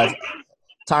 So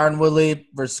Tyron Woodley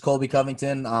versus Colby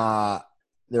Covington.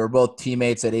 They were both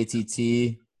teammates at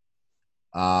ATT.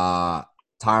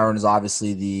 Tyron is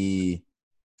obviously the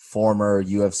former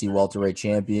UFC welterweight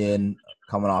champion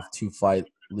coming off 2-fight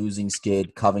losing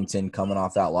skid. Covington coming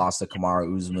off that loss to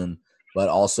Kamaru Usman, but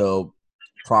also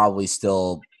probably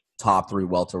still top 3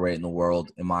 welterweight in the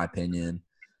world, in my opinion.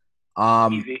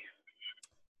 Easy.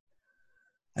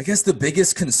 I guess the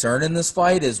biggest concern in this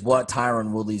fight is what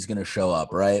Tyron Woodley's going to show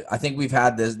up, right? I think we've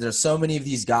had this. There's so many of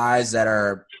these guys that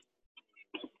are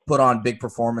put on big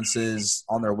performances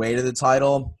on their way to the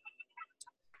title.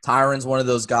 Tyron's one of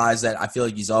those guys that I feel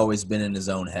like he's always been in his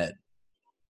own head.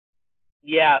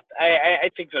 Yeah, I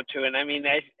think so too. And I mean,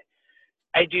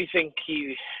 I do think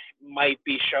he might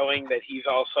be showing that he's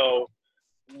also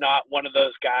not one of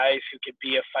those guys who could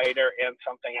be a fighter and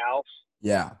something else.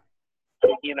 Yeah.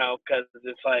 You know, because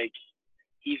it's like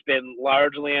he's been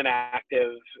largely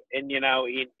inactive, and you know,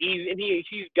 he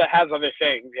has other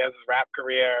things. He has his rap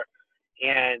career,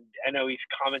 and I know he's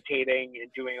commentating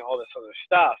and doing all this other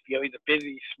stuff. You know, he's a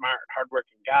busy, smart,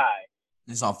 hardworking guy.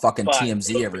 He's on fucking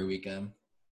TMZ every weekend.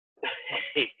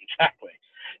 Exactly,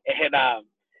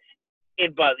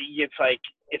 and but it's like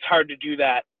it's hard to do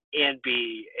that and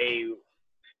be a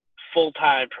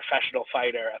full-time professional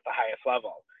fighter at the highest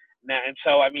level. Now, and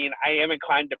so, I mean, I am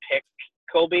inclined to pick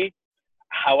Colby.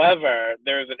 However,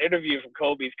 there's an interview from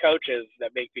Colby's coaches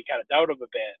that make me kind of doubt him a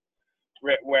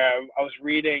bit, where I was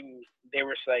reading, they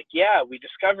were like, yeah, we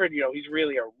discovered, you know, he's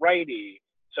really a righty.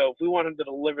 So if we want him to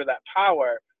deliver that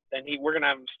power, then we're going to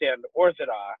have him stand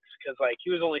orthodox, because, like, he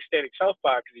was only standing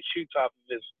southpaw because he shoots off of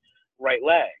his right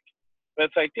leg. But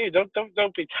it's like, dude,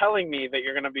 don't be telling me that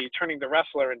you're going to be turning the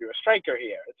wrestler into a striker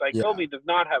here. It's like, yeah. Colby does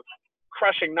not have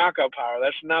crushing knockout power.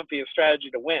 That should not be a strategy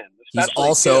to win. He's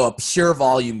also a pure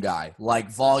volume guy,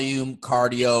 like volume,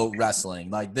 cardio, wrestling.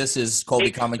 Like, this is Colby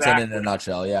Covington in a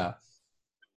nutshell, yeah.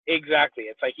 Exactly.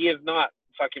 It's like he is not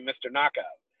fucking Mr. Knockout.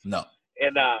 No.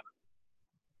 And,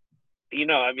 you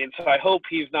know, I mean, so I hope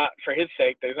he's not, for his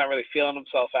sake, that he's not really feeling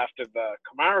himself after the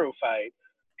Kamaru fight,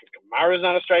 because Kamaru's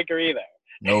not a striker either.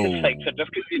 No. It's like, so just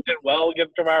because he did well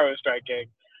against Kamaru striking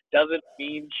doesn't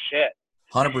mean shit.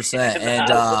 100%.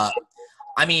 And,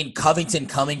 I mean, Covington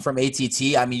coming from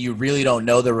ATT, I mean, you really don't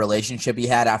know the relationship he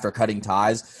had after cutting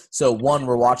ties. So, one,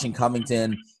 we're watching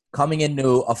Covington coming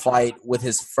into a fight with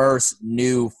his first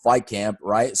new fight camp,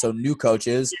 right? So, new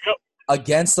coaches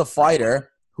against a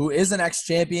fighter who is an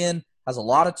ex-champion, has a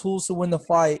lot of tools to win the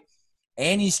fight,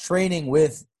 and he's training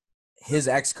with his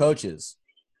ex-coaches.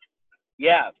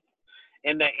 Yeah.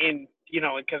 And you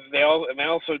know, because they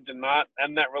also did not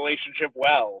end that relationship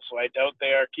well. So I doubt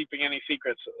they are keeping any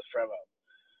secrets from him.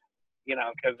 You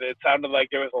know, because it sounded like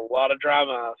there was a lot of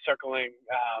drama circling,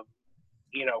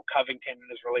 you know, Covington and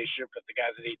his relationship with the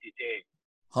guys at ATT.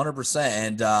 100%.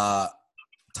 And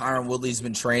Tyron Woodley's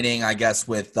been training, I guess,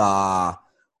 with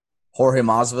Jorge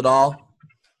Masvidal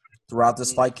throughout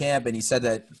this fight camp, and he said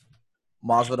that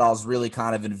Masvidal's really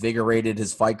kind of invigorated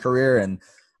his fight career. And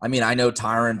I mean, I know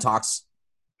Tyron talks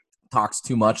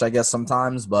too much, I guess,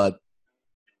 sometimes, but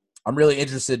I'm really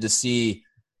interested to see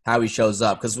how he shows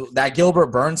up, because that Gilbert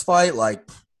Burns fight, like,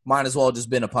 might as well have just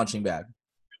been a punching bag.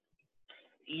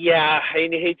 Yeah, I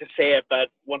hate to say it, but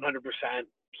 100%.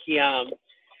 He, I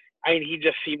mean, he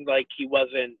just seemed like he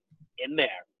wasn't in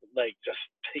there. Like, just,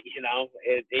 you know,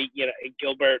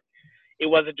 Gilbert, it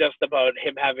wasn't just about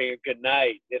him having a good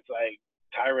night. It's like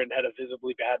Tyron had a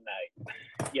visibly bad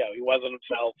night. You know, he wasn't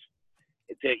himself.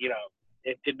 It did, you know,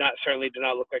 it certainly did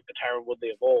not look like the Tyron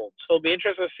Woodley of old. So it'll be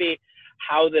interesting to see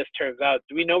how this turns out.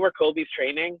 Do we know where Colby's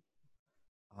training?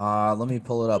 Let me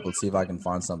pull it up. Let's see if I can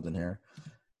find something here.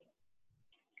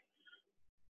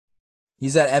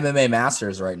 He's at MMA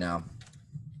Masters right now.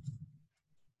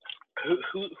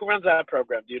 Who runs that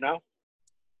program? Do you know?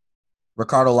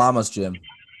 Ricardo Lamas' gym.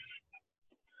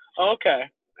 Oh, okay.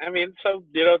 I mean, so,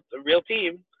 you know, a real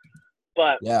team.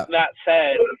 But yeah. That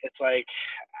said, it's like,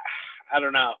 I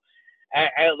don't know.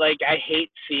 I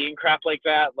hate seeing crap like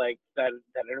that, like that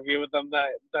interview with them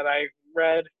that I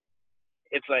read.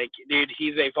 It's like, dude,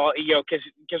 he's you know,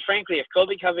 because frankly, if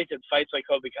Colby Covington fights like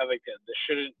Colby Covington, this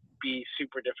shouldn't be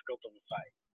super difficult of a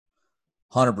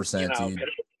fight. 100%, you know, dude.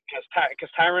 Because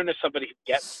Tyron is somebody who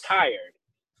gets tired.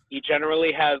 He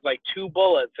generally has like 2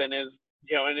 bullets in his,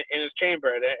 you know, in his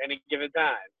chamber at any given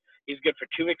time. He's good for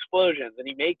 2 explosions, and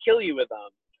he may kill you with them.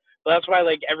 But that's why,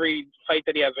 like, every fight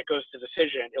that he has that goes to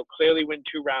decision, he'll clearly win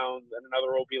 2 rounds, and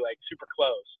another will be, like, super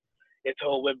close.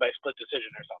 He'll win by split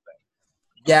decision or something.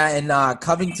 Yeah, and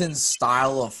Covington's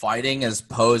style of fighting is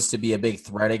posed to be a big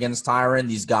threat against Tyron.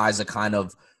 These guys that kind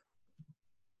of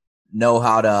know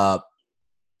how to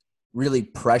really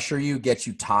pressure you, get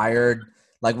you tired,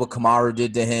 like what Kamaru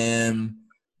did to him.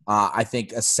 I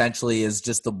think essentially is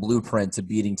just the blueprint to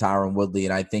beating Tyron Woodley.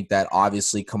 And I think that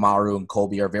obviously Kamaru and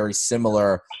Colby are very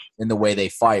similar in the way they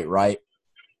fight, right?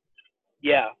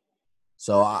 Yeah.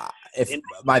 So if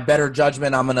my better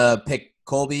judgment, I'm going to pick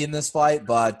Colby in this fight,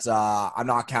 but I'm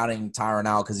not counting Tyron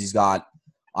out because he's got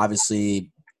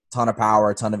obviously ton of power,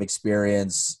 a ton of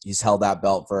experience. He's held that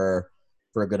belt for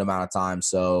a good amount of time.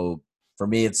 So for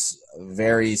me, it's a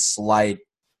very slight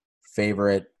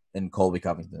favorite in Colby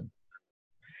Covington.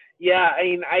 Yeah, I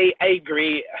mean, I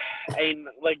agree. I mean,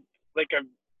 like I'm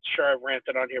sure I've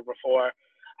ranted on here before.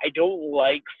 I don't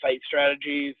like fight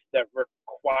strategies that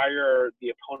require the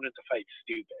opponent to fight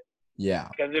stupid. Yeah.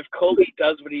 Because if Colby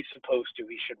does what he's supposed to,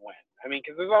 he should win. I mean,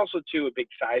 because there's also, too, a big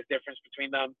size difference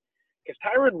between them. Because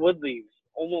Tyron Woodley's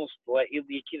almost like he's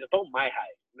about my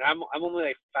height. And I'm only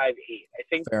like 5'8". I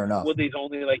think Fair enough. Woodley's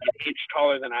only like an inch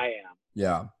taller than I am.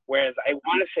 Yeah. Whereas I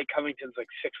want to say Covington's like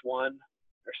 6'1"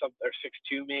 or something, or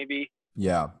 6'2" maybe.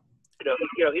 Yeah.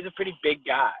 You know, he's a pretty big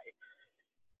guy.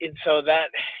 And so that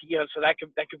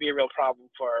could be a real problem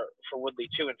for Woodley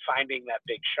too, in finding that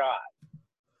big shot.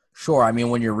 Sure. I mean,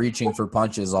 when you're reaching for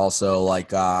punches also,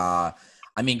 like, I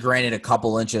mean, granted, a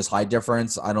couple inches height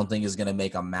difference, I don't think is going to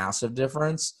make a massive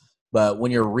difference. But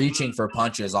when you're reaching for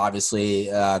punches, obviously,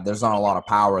 there's not a lot of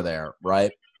power there,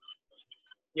 right?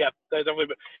 Yeah, that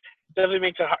definitely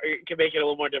makes it hard. It can make it a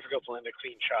little more difficult to land a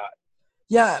clean shot.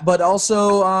 Yeah, but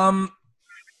also,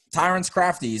 Tyron's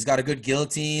crafty. He's got a good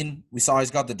guillotine. We saw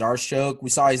he's got the Darce choke. We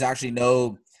saw he's actually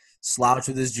no slouch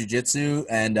with his jiu-jitsu,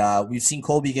 and we've seen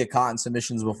Colby get caught in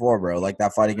submissions before, bro. Like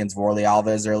that fight against Vorley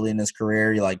Alves early in his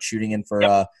career. You're like shooting in for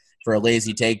a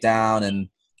lazy takedown, and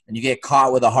you get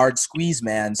caught with a hard squeeze,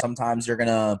 man. Sometimes you're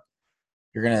gonna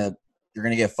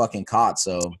get fucking caught.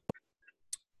 So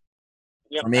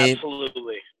Yep, for me,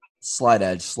 absolutely. Slight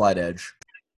edge.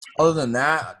 Other than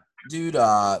that, dude,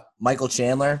 Michael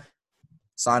Chandler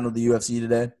signed with the UFC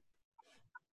today.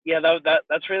 Yeah,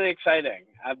 that's really exciting.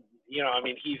 I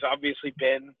mean, he's obviously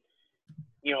been,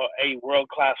 a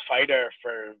world-class fighter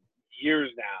for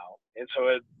years now. And so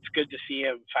it's good to see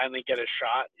him finally get a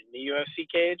shot in the UFC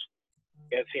cage.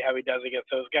 And see how he does against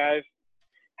those guys.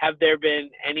 Have there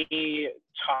been any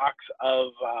talks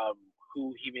of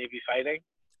who he may be fighting?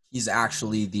 He's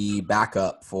actually the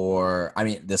backup for – I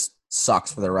mean, this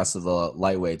sucks for the rest of the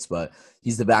lightweights, but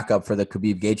he's the backup for the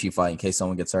Khabib Gaethje fight in case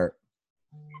someone gets hurt.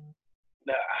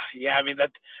 Yeah, I mean,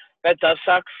 that does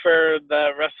suck for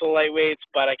the rest of the lightweights,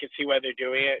 but I can see why they're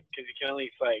doing it because you can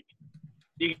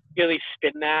at least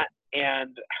spin that.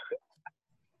 And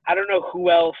I don't know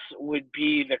who else would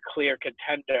be the clear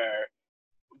contender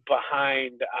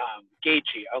behind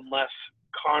Gaethje unless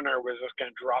Conor was just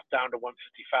going to drop down to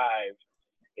 155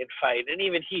 and fight, and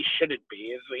even he shouldn't be.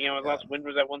 His last win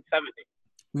was at 170.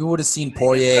 We would have seen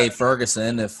Poirier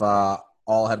Ferguson if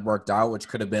all had worked out, which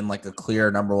could have been like a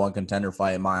clear number one contender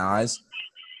fight in my eyes.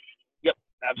 Yep,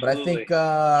 absolutely. But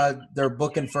I think they're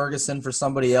booking Ferguson for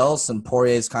somebody else, and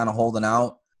Poirier's kind of holding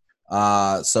out.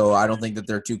 So I don't think that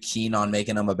they're too keen on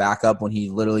making him a backup when he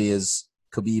literally is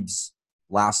Khabib's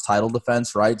last title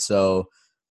defense, right? So,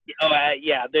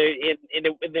 yeah,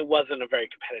 it wasn't a very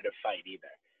competitive fight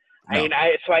either. No.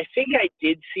 I think I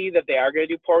did see that they are going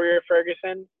to do Poirier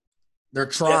Ferguson. They're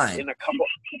trying in a couple,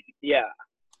 yeah,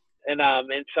 and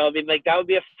so I mean, like that would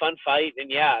be a fun fight,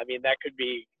 and yeah, I mean that could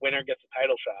be winner gets a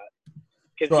title shot.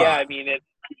 Because Sure. yeah, I mean it.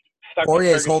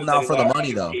 Poirier's holding out for the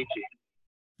money though.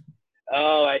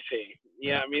 Oh, I see.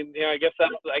 Yeah, I mean, I guess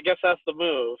that's the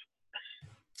move.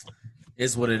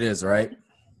 Is what it is, right?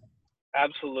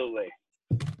 Absolutely.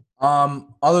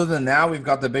 Other than that, we've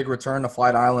got the big return to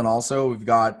Fight Island also. We've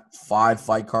got 5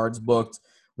 fight cards booked,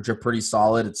 which are pretty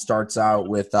solid. It starts out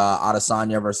with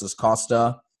Adesanya versus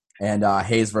Costa and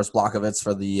Hayes versus Blachowicz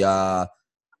for the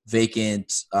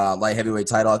vacant light heavyweight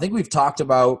title. I think we've talked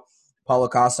about Paulo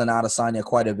Costa and Adesanya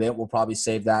quite a bit. We'll probably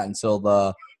save that until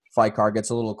the fight card gets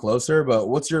a little closer. But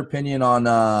what's your opinion on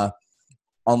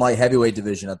light heavyweight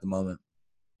division at the moment?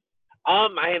 I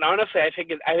mean, honestly, I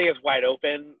think it's wide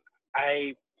open.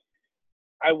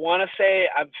 I want to say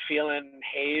I'm feeling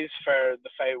Hayes for the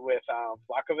fight with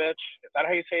Blachowicz. Is that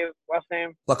how you say his last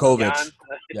name? Blachowicz.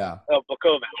 Yeah. Oh,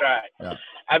 Blachowicz, right. Yeah.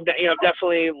 I'm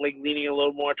definitely like leaning a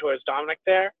little more towards Dominic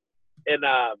there. And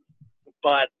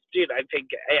but dude, I think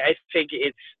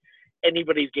it's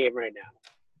anybody's game right now.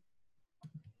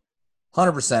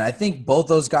 100%. I think both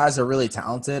those guys are really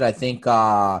talented. I think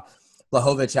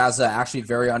Blachowicz has a actually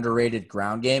very underrated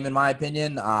ground game, in my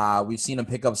opinion. We've seen him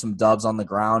pick up some dubs on the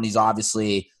ground. He's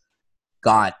obviously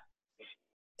got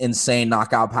insane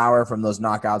knockout power from those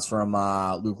knockouts from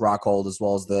Luke Rockhold as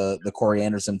well as the Corey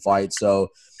Anderson fight. So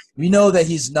we know that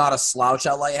he's not a slouch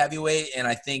at light heavyweight, and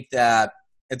I think that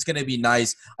it's going to be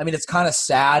nice. I mean, it's kind of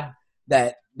sad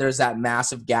that there's that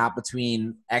massive gap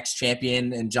between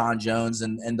ex-champion and John Jones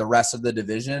and the rest of the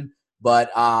division. But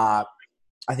I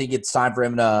think it's time for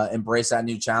him to embrace that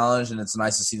new challenge, and it's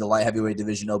nice to see the light heavyweight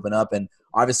division open up. And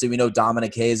obviously we know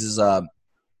Dominic Hayes is a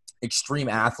extreme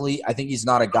athlete. I think he's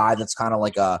not a guy that's kind of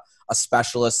like a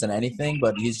specialist in anything,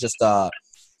 but he's just a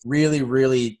really,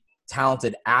 really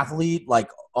talented athlete, like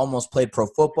almost played pro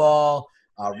football,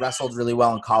 wrestled really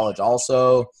well in college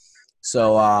also.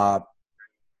 So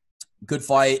good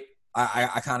fight.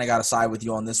 I kind of got to side with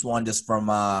you on this one just from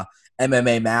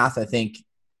MMA math. I think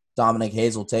Dominic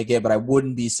Hayes will take it, but I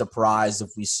wouldn't be surprised if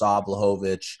we saw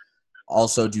Blachowicz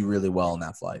also do really well in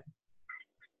that fight.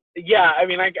 Yeah, I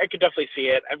mean, I could definitely see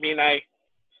it. I mean,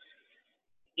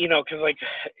 because like,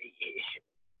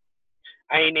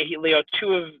 Leo,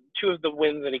 two of the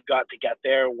wins that he got to get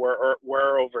there were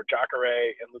over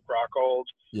Jacare and Luke Rockhold,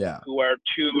 who are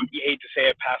two, you hate to say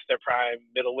it, past their prime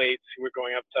middleweights who were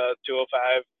going up to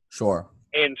 205. Sure.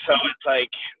 And so it's like,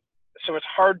 so it's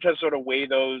hard to sort of weigh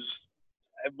those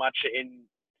much in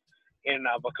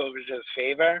Blachowicz's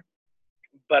favor,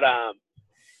 but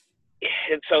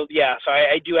and so yeah, so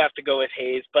I do have to go with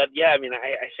Hayes, but yeah, I mean,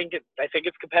 I think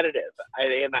it's competitive,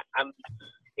 and I'm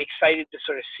excited to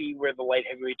sort of see where the light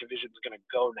heavyweight division is going to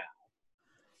go now.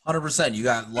 100%. You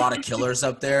got a lot of killers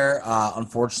up there.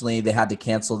 Unfortunately, they had to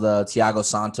cancel the Thiago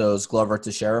Santos Glover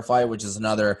Teixeira fight, which is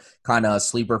another kind of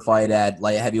sleeper fight at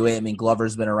light heavyweight. I mean,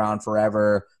 Glover's been around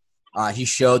forever. He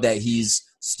showed that he's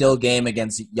still game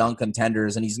against young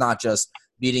contenders, and he's not just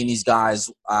beating these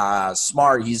guys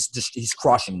smart. He's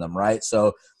crushing them, right?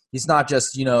 So he's not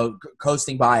just,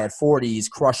 coasting by at 40. He's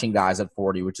crushing guys at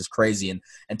 40, which is crazy. And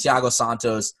Thiago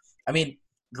Santos, I mean,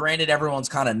 granted, everyone's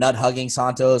kind of nut-hugging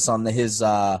Santos on his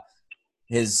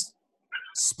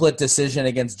split decision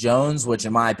against Jones, which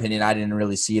in my opinion, I didn't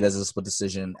really see it as a split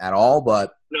decision at all.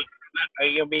 But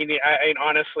I mean, I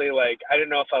honestly, like, I didn't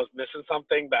know if I was missing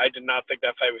something, but I did not think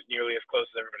that fight was nearly as close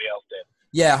as everybody else did.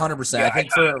 Yeah, 100%. Yeah, I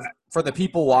think for the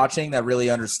people watching that really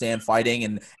understand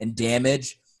fighting and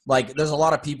damage, like, there's a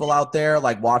lot of people out there,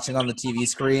 like, watching on the TV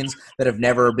screens that have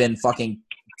never been fucking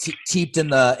teeped in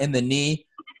the knee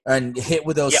and hit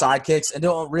with those side kicks and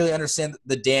don't really understand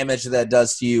the damage that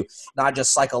does to you, not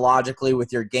just psychologically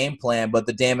with your game plan, but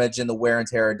the damage and the wear and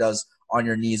tear it does on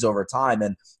your knees over time.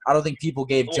 And I don't think people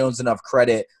gave Jones enough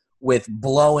credit with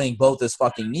blowing both his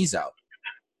fucking knees out.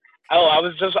 Oh, I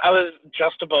was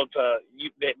just about to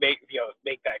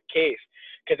make that case,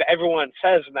 because everyone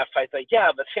says in that fight, like, yeah,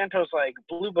 but Santos, like,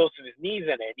 blew both of his knees in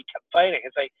it. He kept fighting.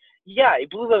 It's like, yeah, he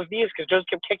blew those knees because Jones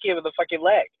kept kicking him in the fucking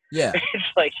leg. Yeah. It's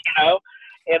like,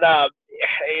 and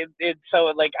so,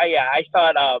 like, I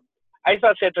thought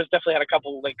Santos definitely had a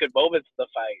couple, like, good moments in the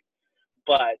fight,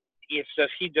 but it's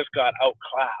just he just got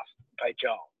outclassed by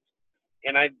Jones.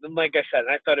 And like I said,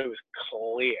 I thought it was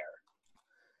clear.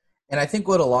 And I think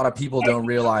what a lot of people don't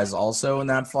realize also in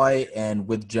that fight and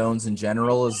with Jones in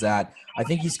general is that I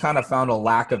think he's kind of found a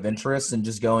lack of interest in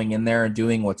just going in there and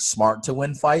doing what's smart to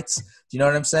win fights. Do you know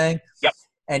what I'm saying? Yep.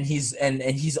 And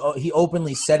he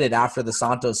openly said it after the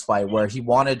Santos fight where he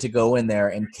wanted to go in there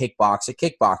and kickbox a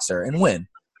kickboxer and win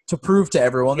to prove to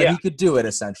everyone that he could do it,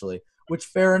 essentially. Which,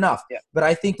 fair enough. Yeah. But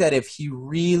I think that if he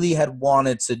really had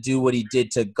wanted to do what he did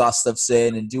to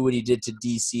Gustafsson and do what he did to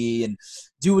DC and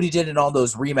do what he did in all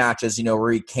those rematches,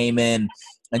 where he came in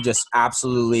and just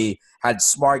absolutely had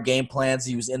smart game plans.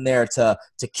 He was in there to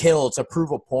kill, to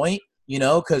prove a point,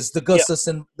 because the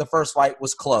Gustafsson, the first fight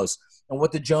was close. And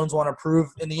what did Jones want to prove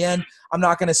in the end? I'm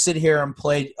not going to sit here and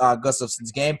play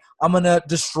Gustafsson's game. I'm going to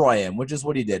destroy him, which is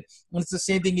what he did. And it's the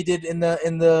same thing he did in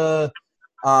the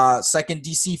second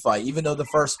DC fight, even though the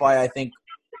first fight, I think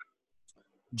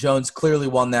Jones clearly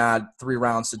won that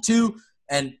 3-2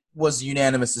 and was a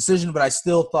unanimous decision, but I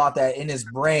still thought that in his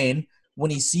brain, when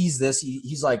he sees this,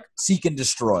 he's like, seek and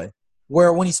destroy.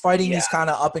 Where when he's fighting these kind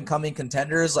of up-and-coming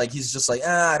contenders, like he's just like,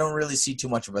 I don't really see too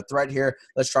much of a threat here.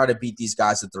 Let's try to beat these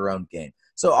guys at their own game.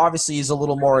 So obviously he's a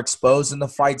little more exposed, and the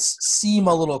fights seem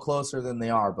a little closer than they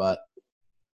are, but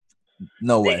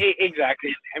no way.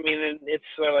 Exactly. I mean, it's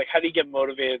sort of like, how do you get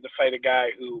motivated to fight a guy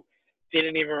who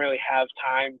didn't even really have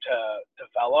time to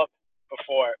develop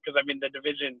before? Because, I mean, the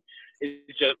division is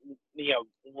just,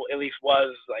 at least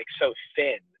was, like, so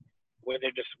thin where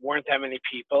there just weren't that many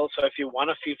people. So if you won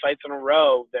a few fights in a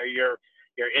row, you're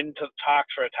into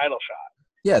talks for a title shot.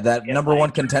 Yeah, that number one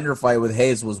contender fight with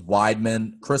Hayes was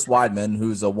Chris Weidman,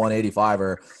 who's a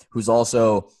 185er, who's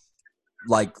also –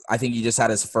 like, I think he just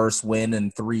had his first win in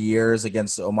 3 years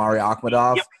against Omari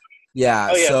Akhmadov. Yep. Yeah.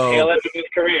 Oh, yeah, so tail end of his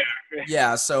career.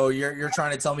 Yeah, so you're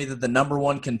trying to tell me that the number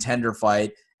one contender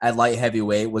fight at light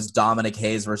heavyweight was Dominic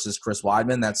Hayes versus Chris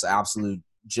Weidman? That's an absolute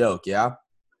joke, yeah?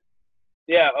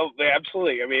 Yeah,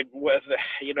 absolutely. I mean,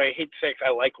 I hate to say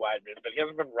I like Weidman, but he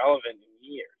hasn't been relevant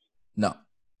in years. No.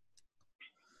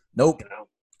 Nope.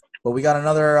 But we got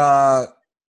another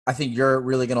I think you're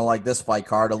really going to like this fight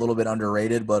card. A little bit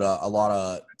underrated, but a lot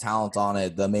of talent on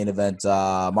it. The main event,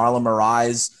 Marlon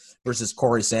Moraes versus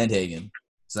Corey Sandhagen.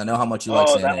 Because I know how much you like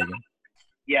Oh, Sandhagen.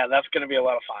 yeah, that's going to be a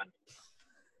lot of fun.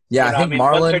 Yeah, I I think mean,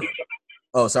 Marlon 130.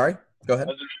 – oh, sorry. Go ahead.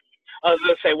 I was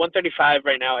going to say 135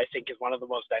 right now. I think is one of the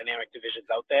most dynamic divisions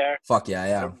out there. Fuck yeah,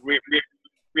 yeah.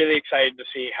 Really excited to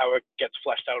see how it gets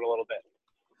fleshed out a little bit.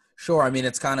 Sure. I mean,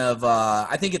 it's kind of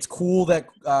I think it's cool that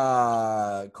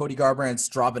Cody Garbrandt's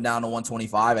dropping down to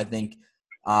 125. I think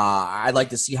I'd like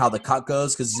to see how the cut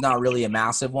goes because he's not really a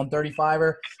massive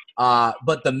 135er.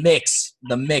 But the mix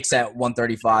at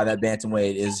 135 at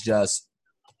bantamweight is just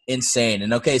insane.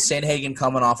 And okay, Sandhagen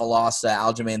coming off a loss to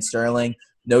Aljamain Sterling.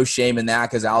 No shame in that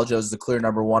because Aljo's the clear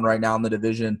number one right now in the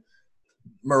division.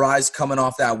 Moraes coming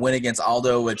off that win against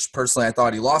Aldo, which personally I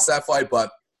thought he lost that fight,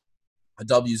 but a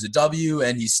W is a W,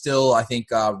 and he's still, I think,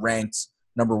 ranked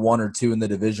number 1 or 2 in the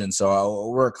division. So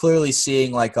we're clearly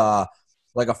seeing like a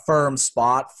firm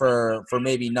spot for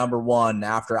maybe number 1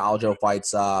 after Aljo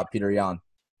fights Peter Yan.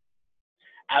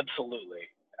 Absolutely.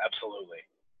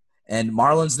 And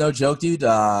Marlon's no joke, dude.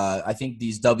 I think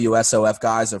these WSOF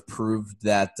guys have proved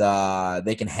that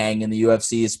they can hang in the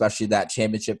UFC, especially that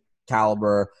championship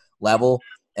caliber level.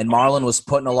 And Marlon was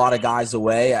putting a lot of guys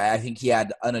away. I think he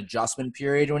had an adjustment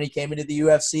period when he came into the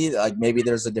UFC. Like maybe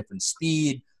there's a different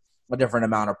speed, a different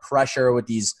amount of pressure with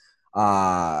these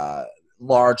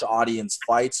large audience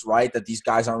fights, right? That these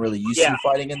guys aren't really used to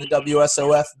fighting in the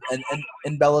WSOF and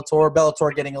in Bellator.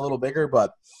 Bellator getting a little bigger,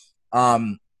 but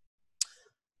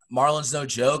Marlon's no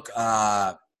joke.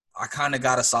 I kind of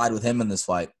got to side with him in this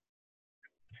fight.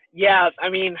 Yeah, I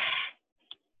mean,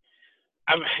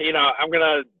 I'm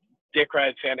gonna dick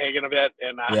ride Sandhagen a bit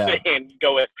and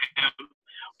go with him.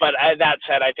 But that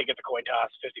said, I think it's a coin toss,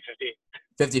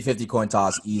 50-50. 50-50 coin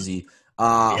toss, easy.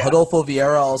 Rodolfo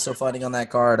Vieira also fighting on that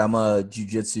card. I'm a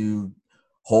jiu-jitsu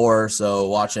whore, so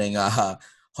watching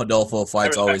Rodolfo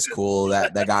fight's always cool.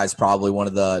 That guy's probably one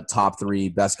of the top 3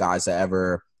 best guys to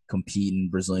ever compete in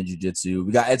Brazilian jiu-jitsu.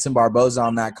 We got Edson Barboza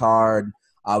on that card.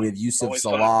 We have Yusuf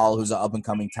Salal, who's an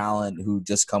up-and-coming talent who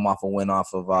just come off a win off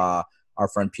of our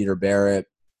friend Peter Barrett.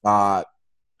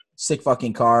 Sick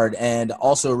fucking card. And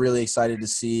also really excited to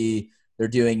see they're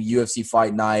doing UFC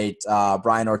Fight Night,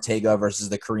 Brian Ortega versus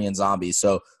the Korean Zombie.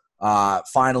 So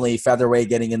finally, featherweight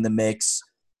getting in the mix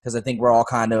because I think we're all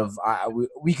kind of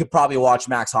we could probably watch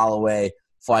Max Holloway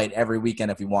fight every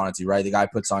weekend if we wanted to, right? The guy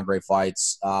puts on great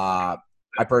fights. I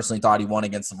personally thought he won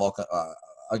against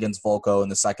Volko in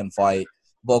the second fight.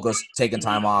 Volko's taking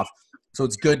time off. So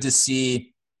it's good to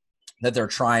see that they're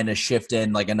trying to shift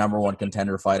in like a number 1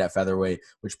 contender fight at featherweight,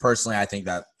 which personally I think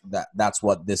that's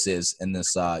what this is in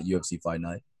this UFC Fight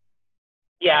Night.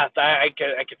 Yeah, I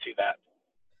could see that.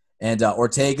 And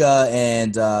Ortega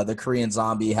and the Korean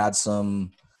Zombie had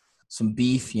some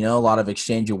beef, a lot of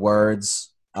exchange of words.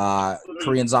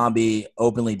 Korean Zombie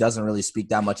openly doesn't really speak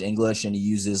that much English, and he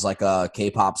uses like a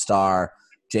K-pop star,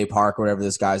 Jay Park, whatever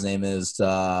this guy's name is,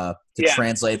 to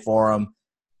translate for him.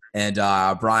 And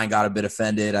Brian got a bit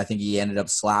offended. I think he ended up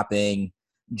slapping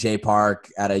Jay Park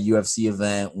at a UFC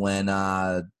event when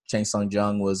Chang Sung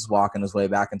Jung was walking his way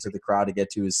back into the crowd to get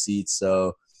to his seat.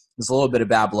 So there's a little bit of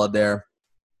bad blood there.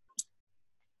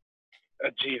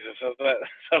 Jesus, that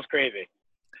sounds crazy.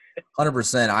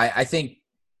 100%. I think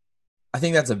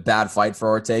that's a bad fight for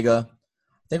Ortega.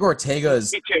 I think Ortega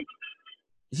is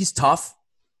 – he's tough,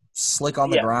 slick on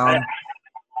the ground,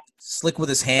 slick with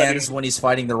his hands when he's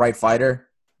fighting the right fighter.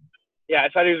 Yeah, I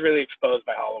thought he was really exposed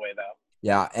by Holloway, though.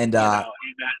 Yeah, and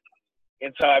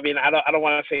and so I mean, I don't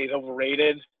want to say he's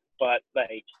overrated, but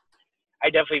like, he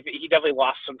definitely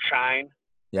lost some shine.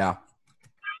 Yeah,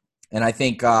 and I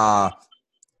think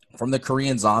from the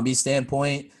Korean Zombie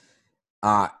standpoint,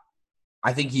 I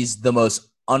think he's the most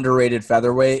underrated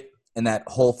featherweight in that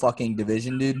whole fucking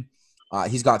division, dude.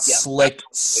 He's got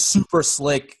super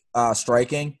slick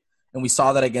striking. And we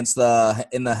saw that in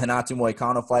the Renato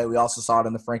Moicano fight. We also saw it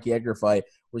in the Frankie Edgar fight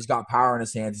where he's got power in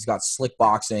his hands. He's got slick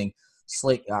boxing,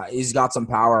 he's got some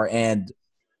power, and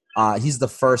he's the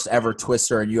first ever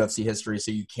twister in UFC history,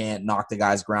 so you can't knock the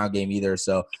guy's ground game either.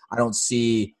 So I don't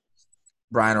see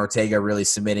Brian Ortega really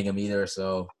submitting him either.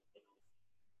 So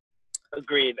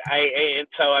agreed. I'm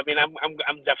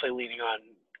definitely leaning on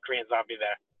Korean Zombie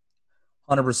there.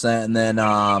 100%. And then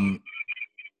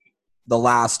the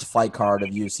last fight card of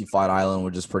UFC Fight Island,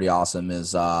 which is pretty awesome,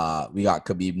 is we got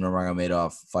Khabib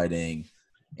Nurmagomedov fighting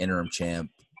interim champ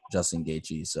Justin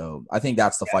Gaethje. So I think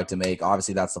that's the fight to make.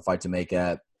 Obviously, that's the fight to make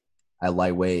at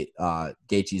lightweight.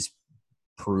 Gaethje's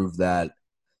proved that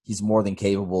he's more than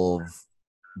capable of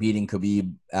beating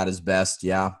Khabib at his best,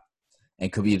 yeah.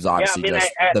 And Khabib's obviously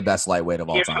the best lightweight of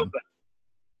all time.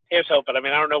 Here's hoping. I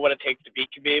mean, I don't know what it takes to beat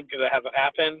Khabib because it hasn't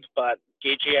happened, but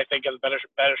Gaethje, I think, has a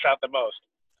better shot than most.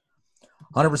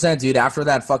 100%, dude. After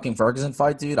that fucking Ferguson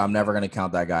fight, dude, I'm never going to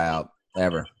count that guy out,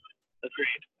 ever.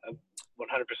 Agreed.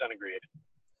 100% agreed.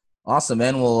 Awesome,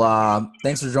 man. Well,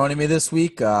 thanks for joining me this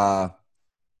week. Was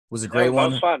a great one.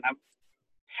 It was fun.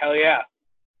 Hell yeah.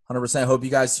 100%. Hope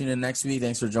you guys tune in next week.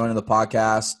 Thanks for joining the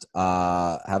podcast.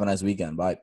 Have a nice weekend. Bye.